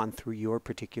haven't gone through your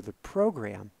particular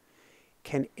program,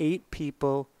 can 8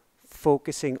 people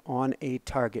focusing on a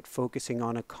target, focusing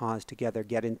on a cause together,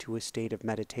 get into a state of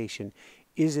meditation?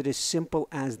 Is it as simple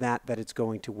as that it's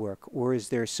going to work? Or is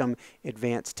there some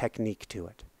advanced technique to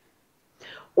it?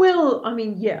 Well, I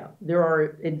mean, yeah, there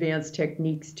are advanced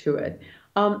techniques to it.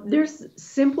 There's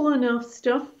simple enough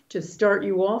stuff to start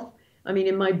you off. I mean,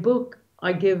 in my book,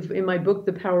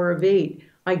 The Power of 8,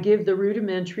 I give the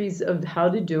rudimentaries of how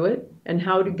to do it and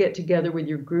how to get together with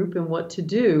your group and what to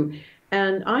do.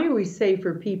 And I always say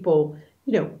for people,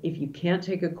 if you can't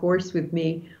take a course with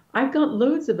me, I've got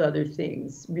loads of other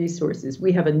things, resources.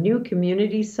 We have a new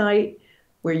community site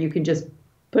where you can just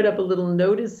put up a little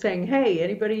notice saying, hey,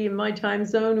 anybody in my time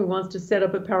zone who wants to set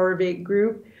up a Power of 8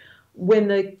 group. When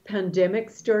the pandemic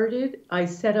started, I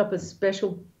set up a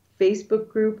special Facebook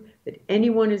group that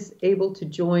anyone is able to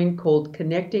join called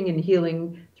Connecting and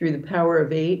Healing Through the Power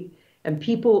of 8. And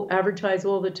people advertise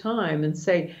all the time and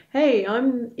say, hey,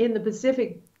 I'm in the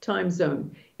Pacific time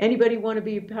zone. Anybody want to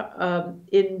be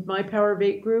in my Power of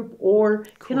 8 group? Or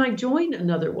can I join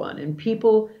another one? And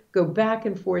people go back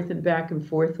and forth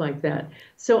like that.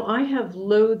 So I have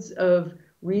loads of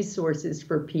resources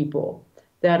for people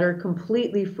that are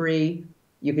completely free.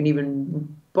 You can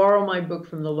even borrow my book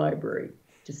from the library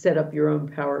to set up your own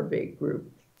Power of 8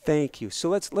 group. Thank you. So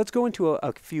let's go into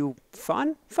a few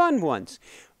fun ones.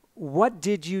 What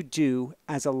did you do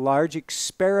as a large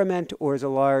experiment or as a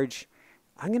large,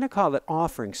 I'm going to call it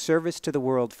offering, service to the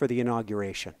world for the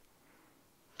inauguration?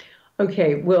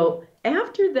 Okay, well,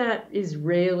 after that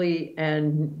Israeli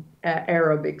and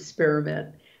Arab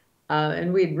experiment,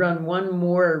 and we'd run one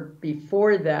more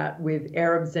before that with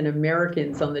Arabs and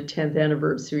Americans on the 10th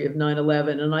anniversary of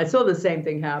 9/11, and I saw the same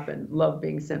thing happen, love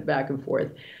being sent back and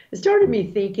forth. It started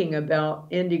me thinking about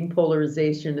ending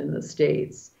polarization in the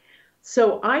States.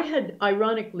 So I had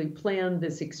ironically planned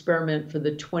this experiment for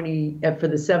the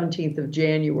 17th of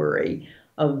January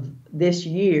of this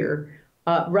year,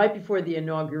 right before the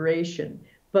inauguration.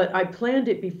 But I planned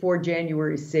it before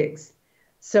January 6th.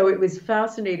 So it was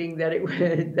fascinating that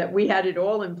that we had it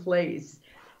all in place.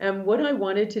 And what I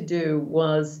wanted to do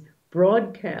was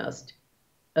broadcast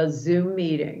a Zoom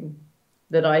meeting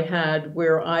that I had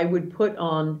where I would put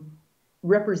on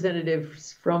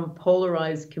representatives from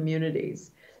polarized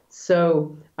communities.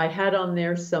 So I had on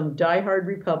there some diehard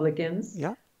Republicans,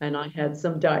 Yeah. and I had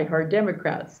some diehard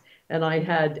Democrats, and I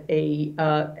had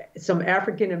some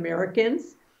African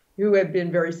Americans who had been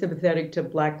very sympathetic to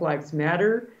Black Lives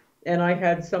Matter, and I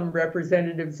had some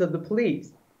representatives of the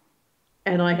police,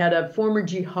 and I had a former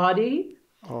jihadi,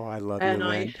 Oh, I love you, and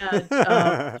Lynn.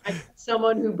 I had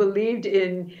someone who believed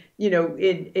in,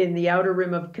 in the outer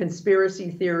rim of conspiracy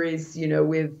theories,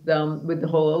 with the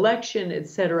whole election, et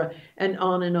cetera, and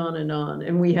on and on and on.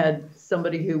 And we had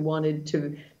somebody who wanted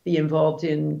to be involved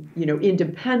in,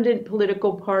 independent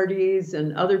political parties,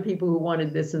 and other people who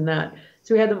wanted this and that.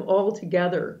 So we had them all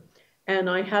together. And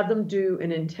I had them do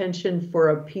an intention for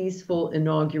a peaceful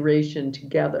inauguration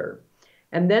together,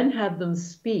 and then had them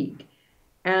speak.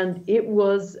 And it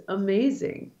was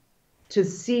amazing to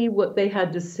see what they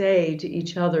had to say to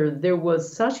each other. There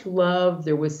was such love,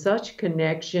 there was such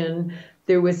connection,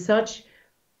 there was such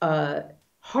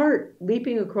heart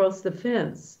leaping across the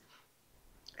fence.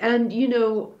 And,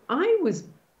 I was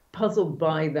puzzled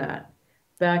by that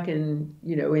back in,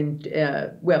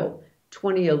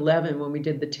 2011 when we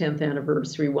did the 10th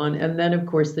anniversary one. And then, of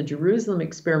course, the Jerusalem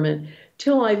experiment,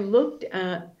 till I looked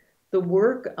at the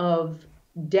work of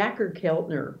Dacher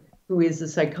Keltner, who is a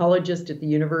psychologist at the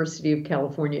University of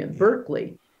California in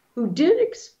Berkeley, who did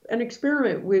an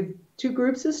experiment with two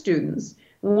groups of students.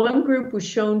 One group was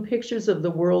shown pictures of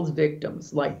the world's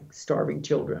victims, like starving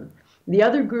children. The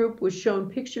other group was shown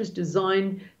pictures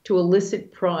designed to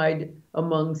elicit pride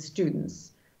among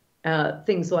students,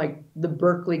 things like the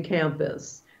Berkeley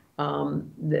campus,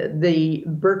 the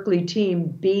Berkeley team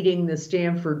beating the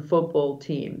Stanford football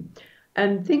team,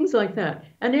 and things like that.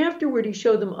 And afterward, he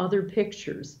showed them other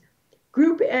pictures.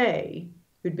 Group A,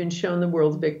 who'd been shown the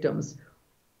world's victims,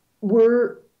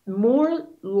 were more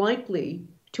likely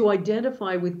to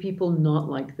identify with people not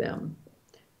like them.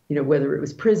 Whether it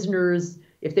was prisoners,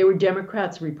 if they were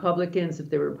Democrats, Republicans, if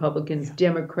they were Republicans,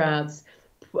 Democrats,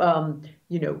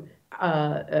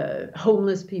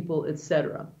 homeless people,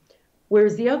 etc.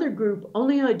 Whereas the other group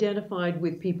only identified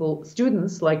with people,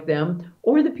 students like them,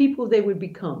 or the people they would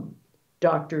become,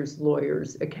 doctors,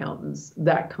 lawyers, accountants,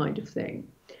 that kind of thing.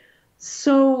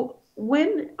 So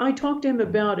when I talked to him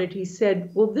about it, he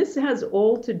said, well, this has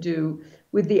all to do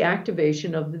with the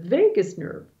activation of the vagus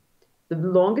nerve, the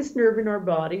longest nerve in our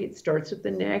body. It starts at the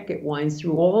neck, it winds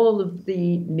through all of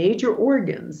the major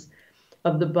organs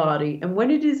of the body. And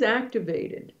when it is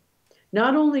activated,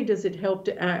 not only does it help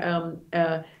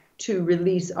to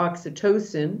release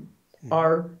oxytocin,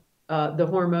 the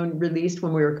hormone released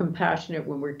when we're compassionate,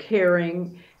 when we're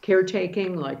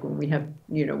caretaking, like when we have,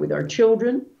 with our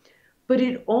children, but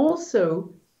it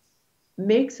also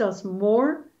makes us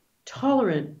more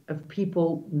tolerant of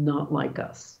people not like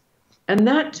us. And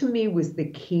that to me was the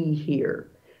key here.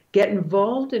 Get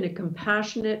involved in a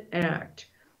compassionate act,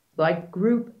 like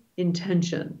group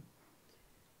intention,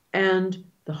 and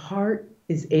the heart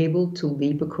is able to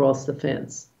leap across the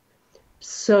fence.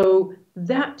 So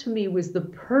that to me was the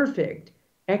perfect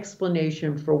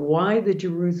explanation for why the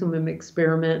Jerusalem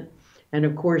experiment, and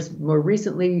of course more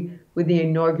recently with the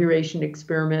inauguration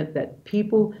experiment, that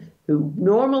people who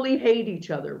normally hate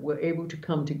each other were able to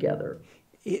come together.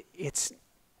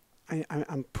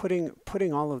 I'm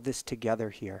putting all of this together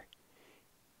here,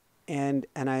 and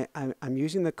I'm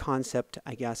using the concept,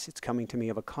 I guess it's coming to me,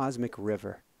 of a cosmic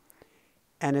river.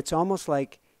 And it's almost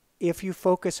like if you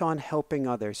focus on helping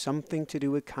others, something to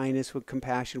do with kindness, with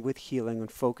compassion, with healing,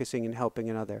 and focusing and helping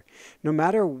another, no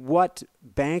matter what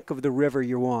bank of the river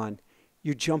you're on,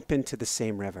 you jump into the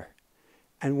same river.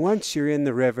 And once you're in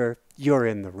the river, you're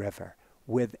in the river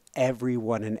with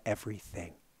everyone and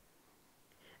everything.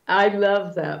 I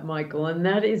love that, Michael. And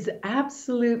that is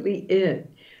absolutely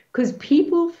it. Because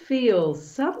people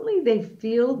suddenly they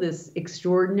feel this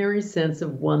extraordinary sense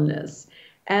of oneness.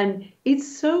 And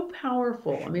it's so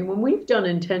powerful. I mean, when we've done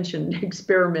intention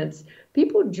experiments,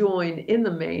 people join in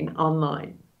the main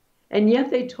online. And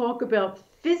yet they talk about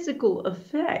physical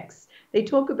effects. They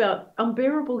talk about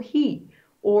unbearable heat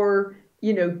or,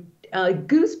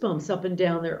 goosebumps up and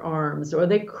down their arms, or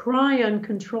they cry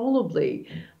uncontrollably.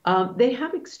 They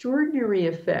have extraordinary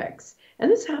effects. And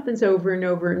this happens over and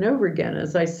over and over again.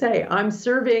 As I say, I'm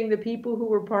surveying the people who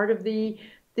were part of the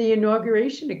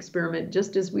inauguration experiment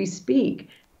just as we speak,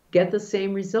 get the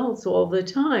same results all the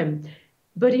time.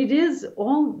 But it is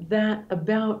all that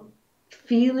about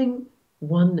feeling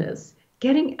oneness,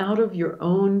 getting out of your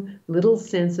own little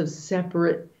sense of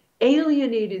separate,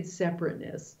 alienated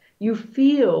separateness. You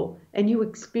feel and you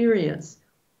experience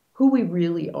who we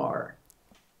really are.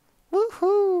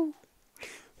 Woohoo!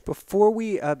 Before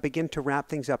we begin to wrap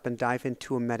things up and dive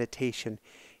into a meditation,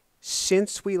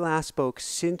 since we last spoke,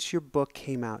 since your book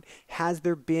came out, has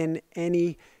there been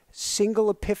any single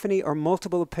epiphany or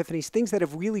multiple epiphanies, things that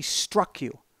have really struck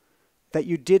you that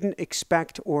you didn't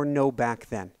expect or know back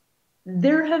then?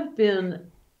 There have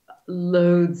been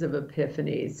loads of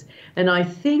epiphanies, and I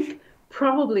think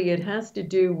probably it has to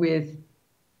do with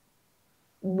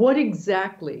what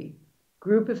exactly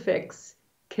group effects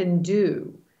can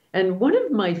do. And one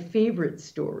of my favorite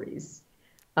stories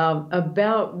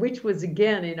about, which was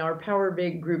again in our Power of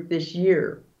Eight group this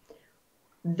year,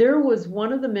 there was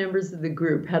one of the members of the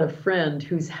group had a friend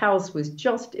whose house was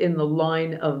just in the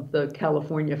line of the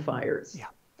California fires. Yeah.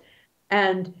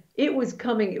 And it was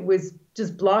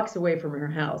just blocks away from her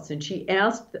house. And she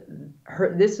asked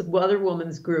this other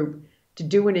woman's group to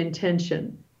do an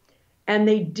intention. And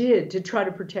they did, to try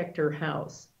to protect her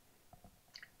house.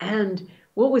 And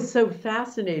what was so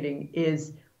fascinating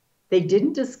is they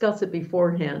didn't discuss it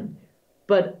beforehand,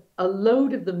 but a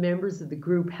load of the members of the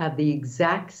group had the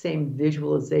exact same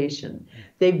visualization.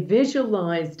 They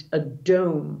visualized a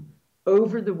dome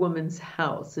over the woman's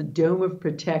house, a dome of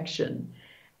protection.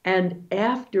 And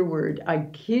afterward, I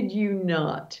kid you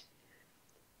not,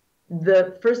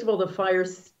 first of all, the fire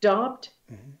stopped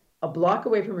a block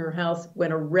away from her house,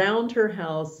 went around her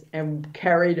house and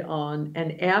carried on.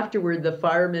 And afterward, the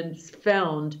firemen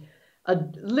found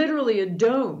literally a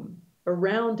dome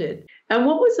around it. And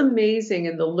what was amazing,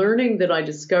 and the learning that I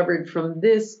discovered from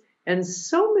this and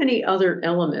so many other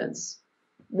elements,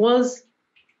 was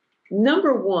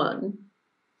number one,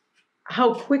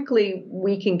 how quickly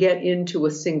we can get into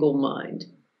a single mind.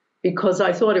 Because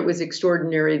I thought it was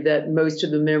extraordinary that most of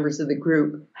the members of the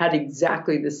group had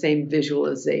exactly the same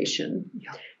visualization.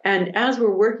 Yeah. And as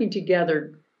we're working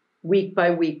together week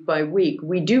by week by week,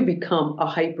 we do become a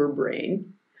hyper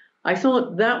brain. I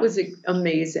thought that was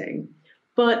amazing.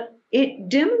 But it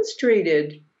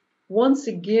demonstrated, once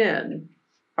again,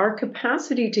 our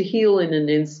capacity to heal in an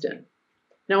instant.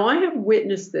 Now, I have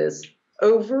witnessed this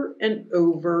over and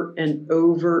over and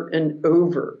over and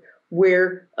over,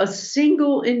 where a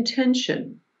single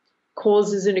intention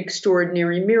causes an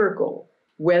extraordinary miracle,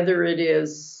 whether it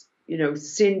is,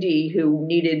 Cindy who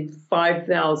needed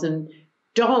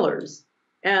 $5,000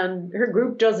 and her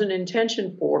group does an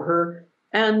intention for her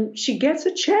and she gets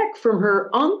a check from her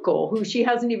uncle who she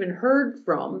hasn't even heard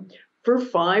from for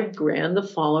 $5,000 the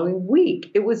following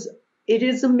week. It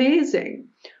is amazing.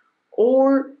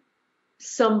 Or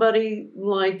somebody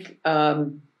like,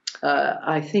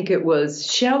 I think it was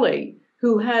Shelley,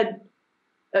 who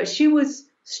she was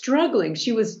struggling.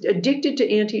 She was addicted to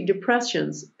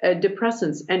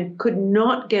antidepressants and could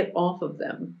not get off of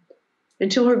them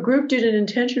until her group did an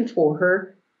intention for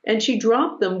her and she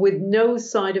dropped them with no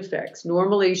side effects.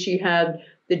 Normally she had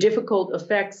the difficult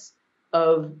effects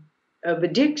of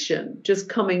addiction just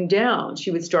coming down.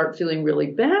 She would start feeling really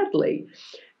badly.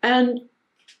 And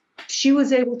she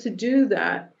was able to do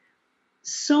that.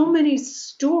 So many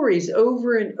stories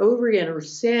over and over again. Or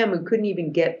Sam, who couldn't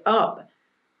even get up.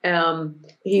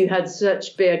 He had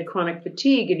such bad chronic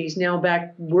fatigue, and he's now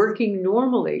back working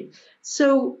normally.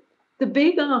 So the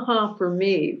big aha for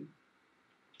me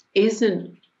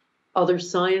isn't other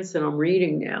science that I'm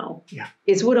reading now. Yeah.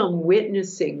 It's what I'm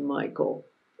witnessing, Michael,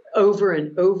 over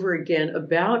and over again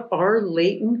about our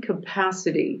latent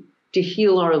capacity to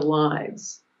heal our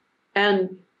lives.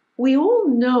 And we all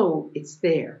know it's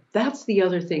there. That's the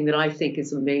other thing that I think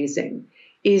is amazing,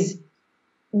 is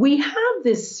we have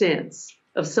this sense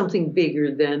of something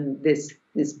bigger than this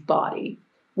body.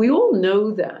 We all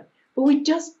know that, but we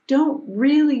just don't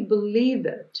really believe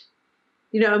it.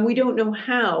 And we don't know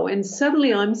how. And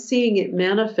suddenly I'm seeing it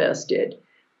manifested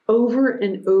over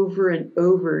and over and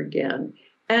over again.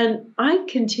 And I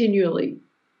continually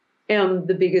am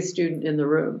the biggest student in the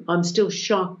room. I'm still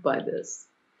shocked by this.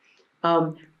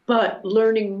 but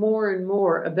learning more and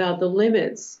more about the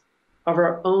limits of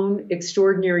our own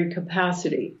extraordinary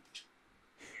capacity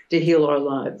to heal our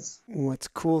lives. What's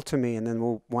cool to me, and then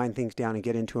we'll wind things down and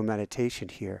get into a meditation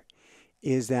here,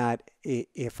 is that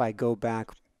if I go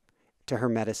back to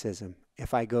Hermeticism,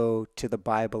 if I go to the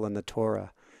Bible and the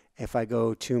Torah, if I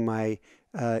go to my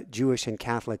Jewish and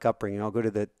Catholic upbringing, I'll go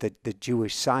to the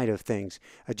Jewish side of things,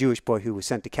 a Jewish boy who was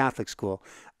sent to Catholic school.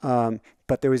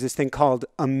 But there was this thing called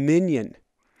a minyan,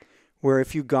 where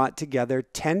if you got together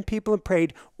 10 people and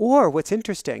prayed, or what's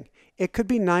interesting, it could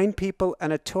be 9 people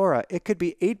and a Torah. It could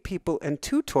be 8 people and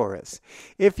 2 Torahs.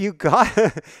 If you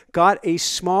got a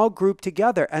small group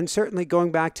together, and certainly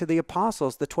going back to the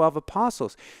apostles, the 12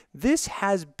 apostles, this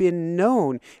has been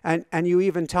known. And you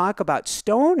even talk about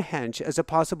Stonehenge as a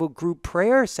possible group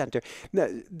prayer center.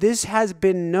 This has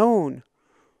been known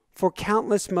for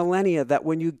countless millennia, that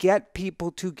when you get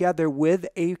people together with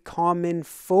a common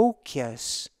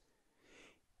focus,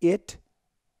 it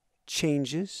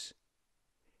changes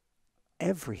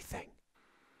everything.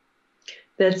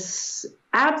 That's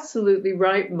absolutely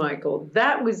right, Michael.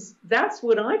 That's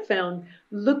what I found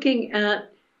looking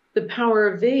at the power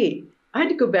of 8. I had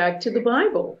to go back to the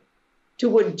Bible, to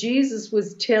what Jesus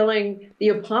was telling the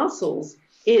apostles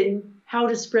in how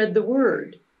to spread the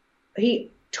word. He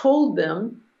told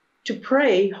them to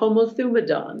pray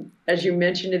homothumadon, as you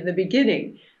mentioned in the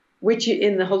beginning, which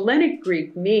in the Hellenic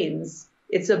Greek means,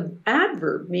 it's an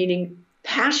adverb meaning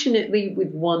passionately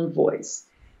with one voice,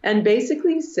 and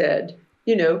basically said,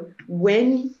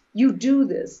 when you do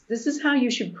this, this is how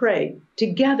you should pray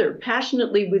together,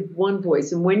 passionately with one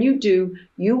voice. And when you do,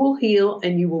 you will heal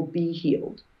and you will be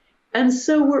healed. And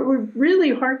so what we're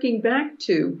really harking back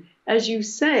to, as you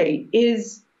say,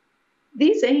 is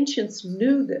these ancients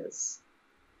knew this,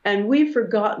 and we've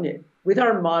forgotten it with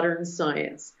our modern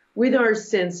science, with our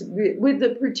sense,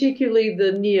 with particularly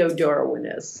the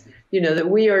neo-Darwinists, that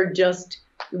we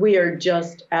are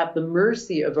just at the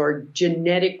mercy of our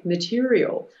genetic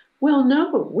material. Well,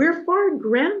 no, we're far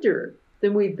grander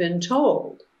than we've been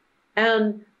told.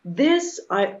 And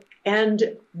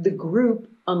and the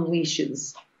group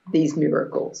unleashes these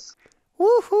miracles.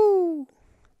 Woohoo!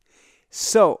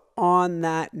 So on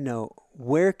that note,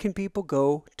 where can people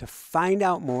go to find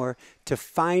out more, to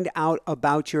find out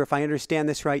about your, if I understand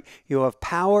this right, you have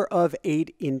Power of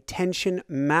 8 Intention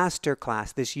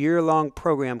Masterclass, this year-long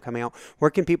program coming out.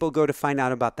 Where can people go to find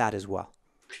out about that as well?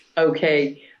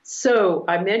 Okay, so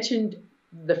I mentioned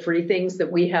the free things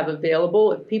that we have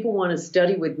available. If people want to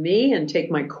study with me and take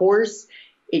my course,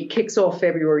 it kicks off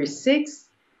February 6th.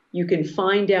 You can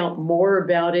find out more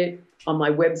about it on my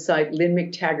website,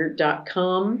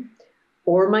 lynnmctaggart.com,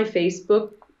 or my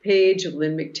Facebook page of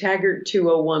Lynne McTaggart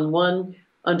 2011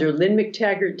 under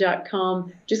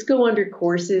lynnmctaggart.com. Just go under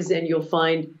courses and you'll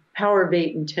find Power of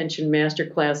 8 Intention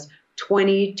Masterclass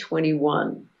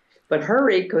 2021. But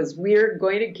hurry, because we're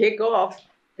going to kick off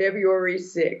February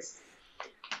 6th.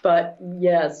 But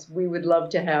yes, we would love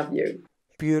to have you.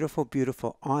 Beautiful,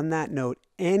 beautiful. On that note,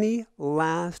 any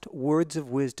last words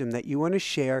of wisdom that you want to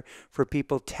share for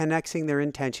people 10xing their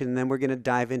intention? And then we're going to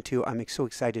dive into, I'm so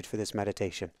excited for this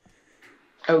meditation.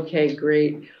 Okay,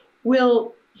 great.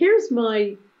 Well, here's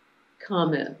my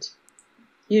comment.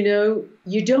 You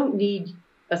don't need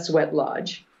a sweat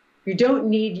lodge. You don't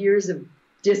need years of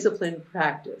disciplined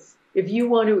practice. If you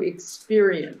want to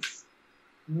experience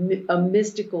a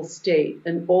mystical state,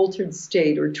 an altered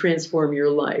state, or transform your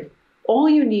life, all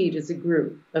you need is a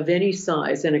group of any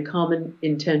size and a common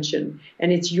intention,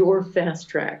 and it's your fast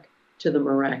track to the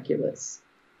miraculous.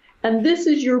 And this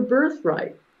is your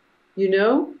birthright.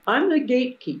 I'm the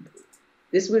gatekeeper.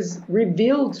 This was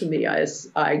revealed to me,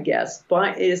 I guess,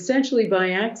 essentially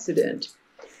by accident.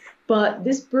 But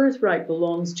this birthright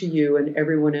belongs to you and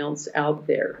everyone else out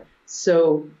there.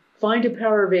 So find a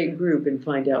Power of 8 group and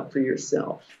find out for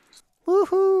yourself.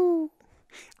 Woohoo!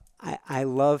 I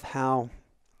love how...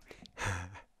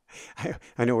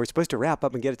 I know we're supposed to wrap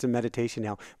up and get into meditation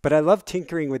now, but I love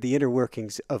tinkering with the inner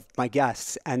workings of my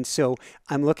guests. And so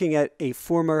I'm looking at a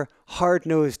former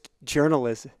hard-nosed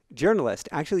journalist.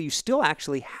 Actually, you still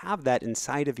actually have that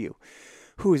inside of you,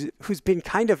 who's been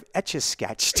kind of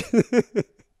etch-a-sketched.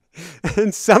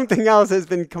 And something else has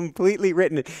been completely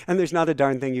written, and there's not a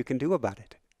darn thing you can do about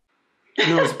it. In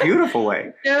the most beautiful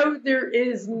way. No, there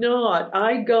is not.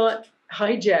 I got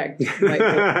hijacked, Michael.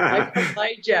 I got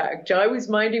hijacked. I was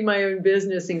minding my own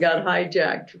business and got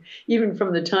hijacked, even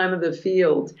from the time of the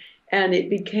field. And it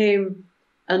became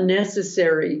a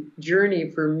necessary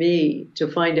journey for me to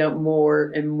find out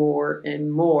more and more and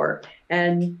more.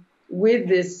 And with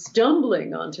this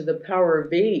stumbling onto the Power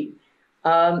of 8,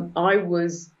 I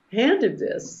was handed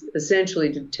this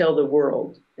essentially to tell the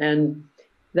world. And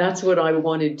that's what I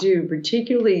want to do,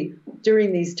 particularly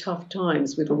during these tough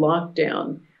times with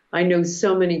lockdown. I know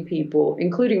so many people,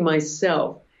 including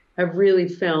myself, have really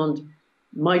found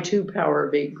my two Power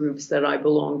of Eight groups that I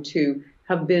belong to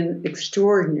have been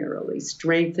extraordinarily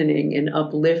strengthening and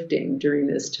uplifting during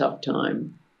this tough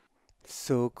time.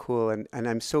 So cool. And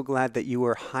I'm so glad that you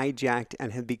were hijacked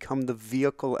and have become the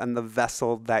vehicle and the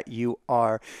vessel that you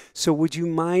are. So would you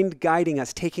mind guiding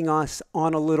us, taking us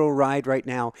on a little ride right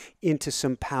now into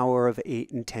some Power of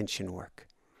Eight intention work?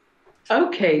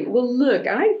 Okay, well, look,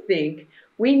 I think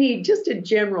we need just a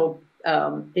general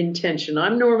intention.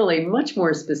 I'm normally much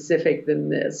more specific than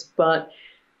this, but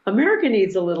America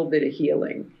needs a little bit of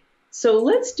healing. So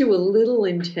let's do a little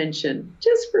intention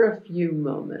just for a few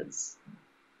moments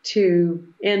to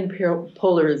end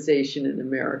polarization in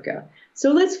America.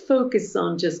 So let's focus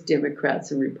on just Democrats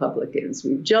and Republicans.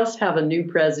 We just have a new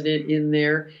president in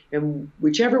there, and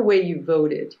whichever way you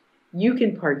voted, you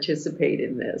can participate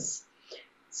in this.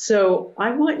 So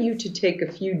I want you to take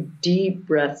a few deep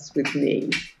breaths with me.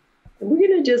 And we're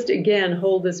going to just, again,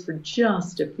 hold this for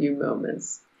just a few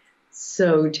moments.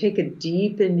 So take a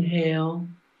deep inhale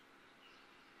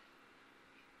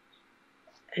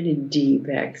and a deep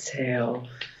exhale.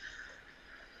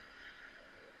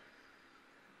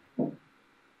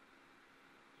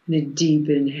 And a deep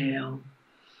inhale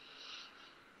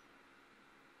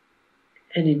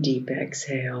and a deep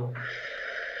exhale.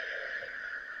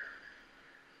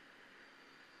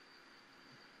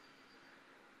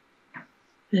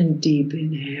 And deep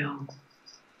inhale.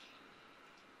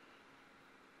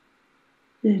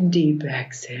 And deep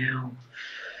exhale.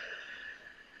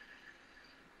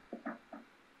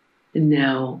 And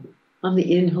now, on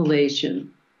the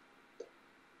inhalation,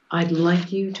 I'd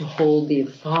like you to hold the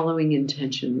following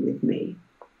intention with me.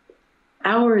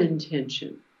 Our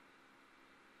intention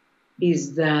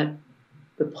is that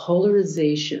the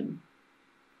polarization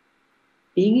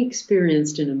being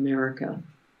experienced in America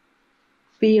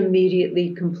be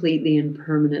immediately, completely, and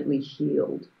permanently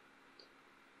healed.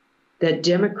 That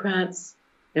Democrats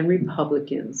and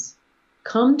Republicans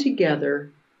come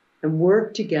together and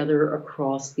work together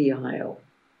across the aisle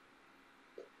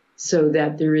so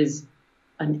that there is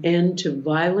an end to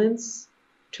violence,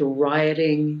 to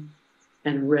rioting,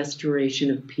 and restoration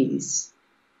of peace.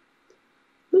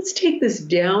 Let's take this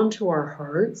down to our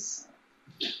hearts.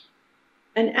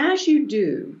 And as you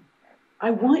do, I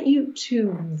want you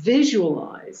to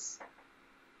visualize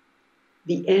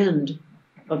the end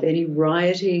of any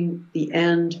rioting, the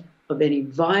end of any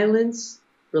violence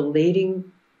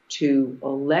relating to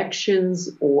elections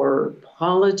or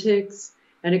politics,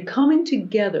 and it coming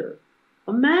together.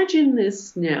 Imagine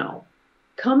this now,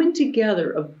 coming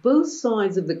together of both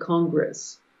sides of the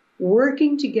Congress,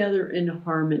 working together in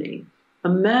harmony.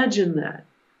 Imagine that.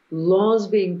 Laws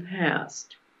being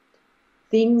passed,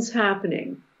 things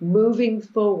happening, moving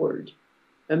forward,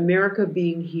 America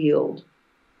being healed.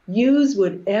 Use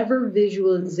whatever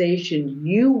visualization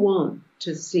you want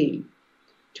to see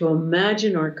to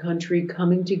imagine our country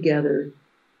coming together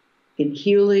in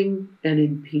healing and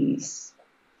in peace.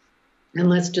 And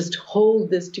let's just hold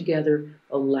this together.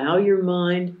 Allow your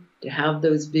mind to have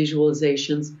those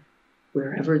visualizations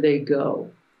wherever they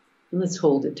go. And let's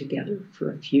hold it together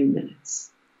for a few minutes.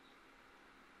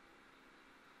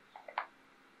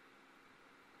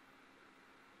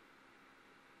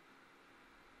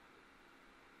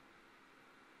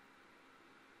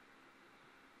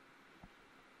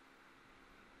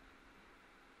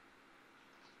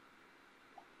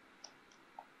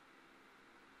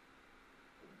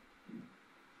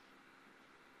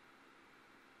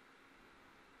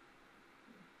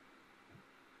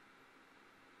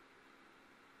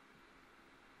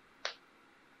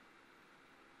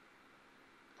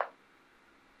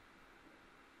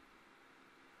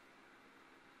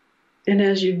 And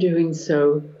as you're doing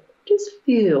so, just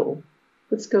feel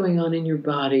what's going on in your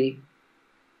body,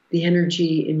 the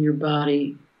energy in your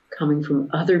body coming from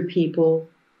other people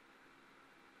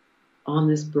on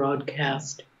this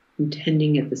broadcast,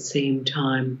 intending at the same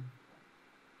time.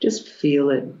 Just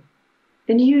feel it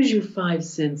and use your five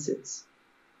senses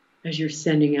as you're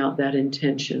sending out that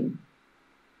intention.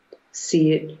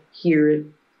 See it, hear it,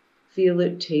 feel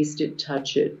it, taste it,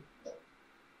 touch it.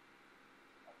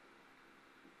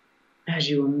 As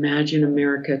you imagine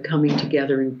America coming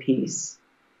together in peace.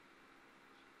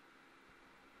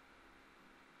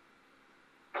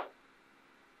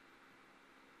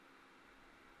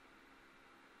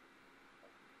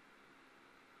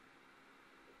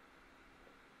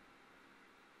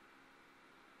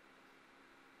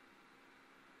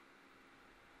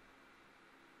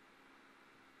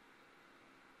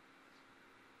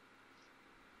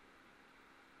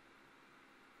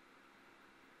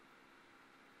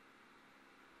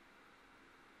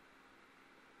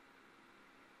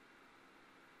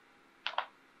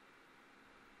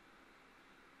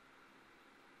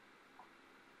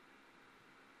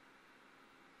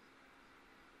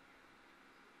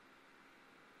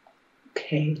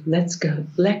 Okay, let's go.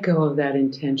 Let go of that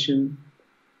intention.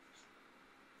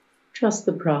 Trust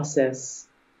the process.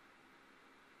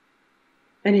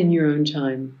 And in your own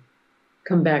time,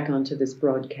 come back onto this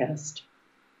broadcast.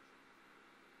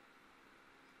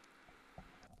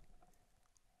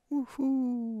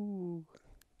 Woohoo!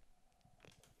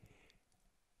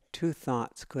 Two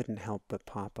thoughts couldn't help but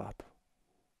pop up.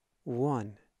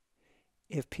 One,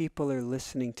 if people are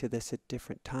listening to this at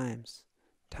different times,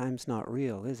 time's not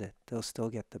real, is it? They'll still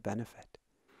get the benefit.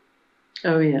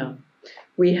 Oh, yeah.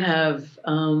 We have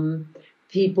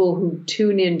people who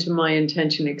tune into my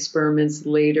intention experiments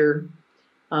later.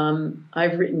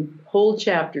 I've written whole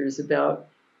chapters about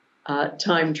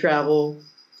time travel,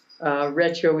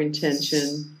 retro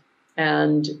intention,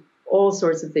 and all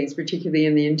sorts of things, particularly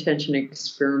in the intention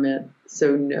experiment.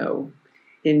 So no,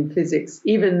 in physics,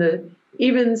 even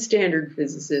standard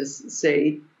physicists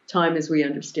say time as we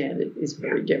understand it is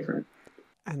very different.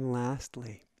 And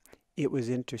lastly, it was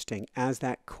interesting as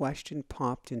that question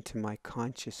popped into my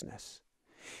consciousness.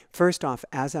 First off,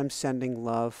 as I'm sending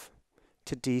love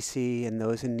to DC and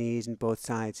those in need on both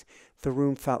sides, the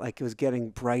room felt like it was getting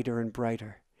brighter and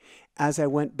brighter. As I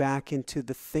went back into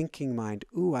the thinking mind,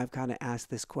 ooh, I've got to ask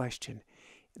this question,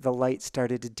 the light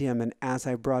started to dim. And as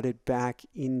I brought it back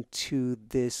into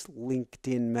this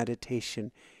LinkedIn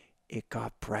meditation, it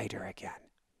got brighter again.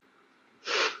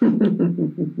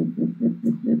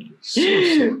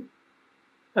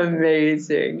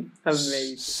 Amazing.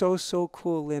 So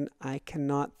cool, Lynn. I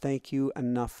cannot thank you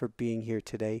enough for being here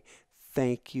today.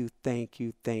 Thank you, and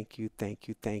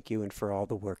for all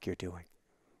the work you're doing.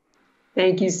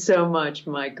 Thank you so much,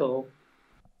 Michael.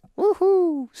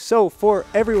 Woohoo! So for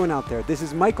everyone out there, this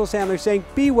is Michael Sandler saying,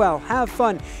 be well, have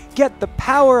fun, get the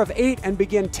power of 8 and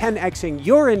begin 10xing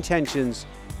your intentions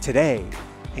today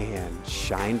and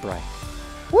shine bright.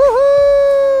 Woohoo!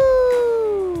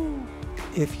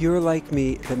 If you're like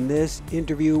me, then this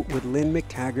interview with Lynne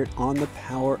McTaggart on the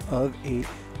power of 8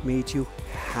 made you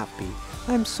happy.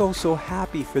 I'm so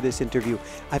happy for this interview.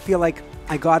 I feel like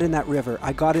I got in that river,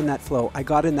 I got in that flow, I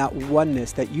got in that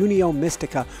oneness, that unio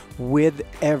mystica with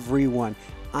everyone.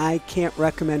 I can't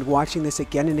recommend watching this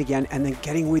again and again and then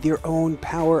getting with your own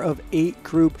power of 8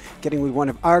 group, getting with one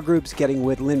of our groups, getting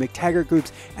with Lynne McTaggart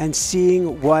groups, and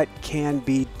seeing what can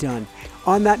be done.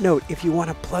 On that note, if you want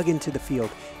to plug into the field,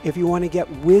 if you want to get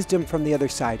wisdom from the other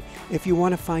side, if you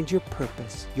want to find your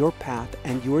purpose, your path,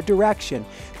 and your direction,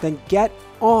 then get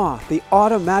the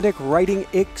automatic writing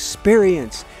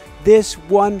experience. This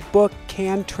one book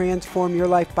can transform your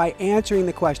life by answering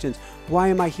the questions. Why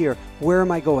am I here? Where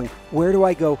am I going? Where do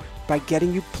I go? By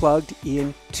getting you plugged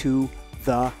into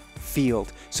the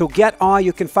field. So get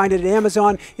you can find it at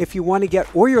Amazon if you want to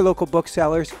get, or your local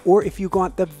booksellers, or if you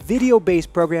want the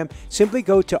video-based program, simply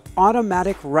go to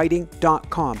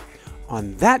automaticwriting.com.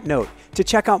 On that note, to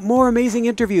check out more amazing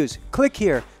interviews, click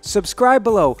here, subscribe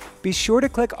below. Be sure to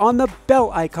click on the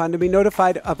bell icon to be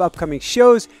notified of upcoming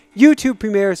shows, YouTube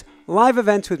premieres, live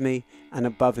events with me, and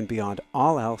above and beyond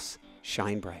all else,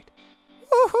 shine bright.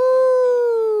 Woohoo!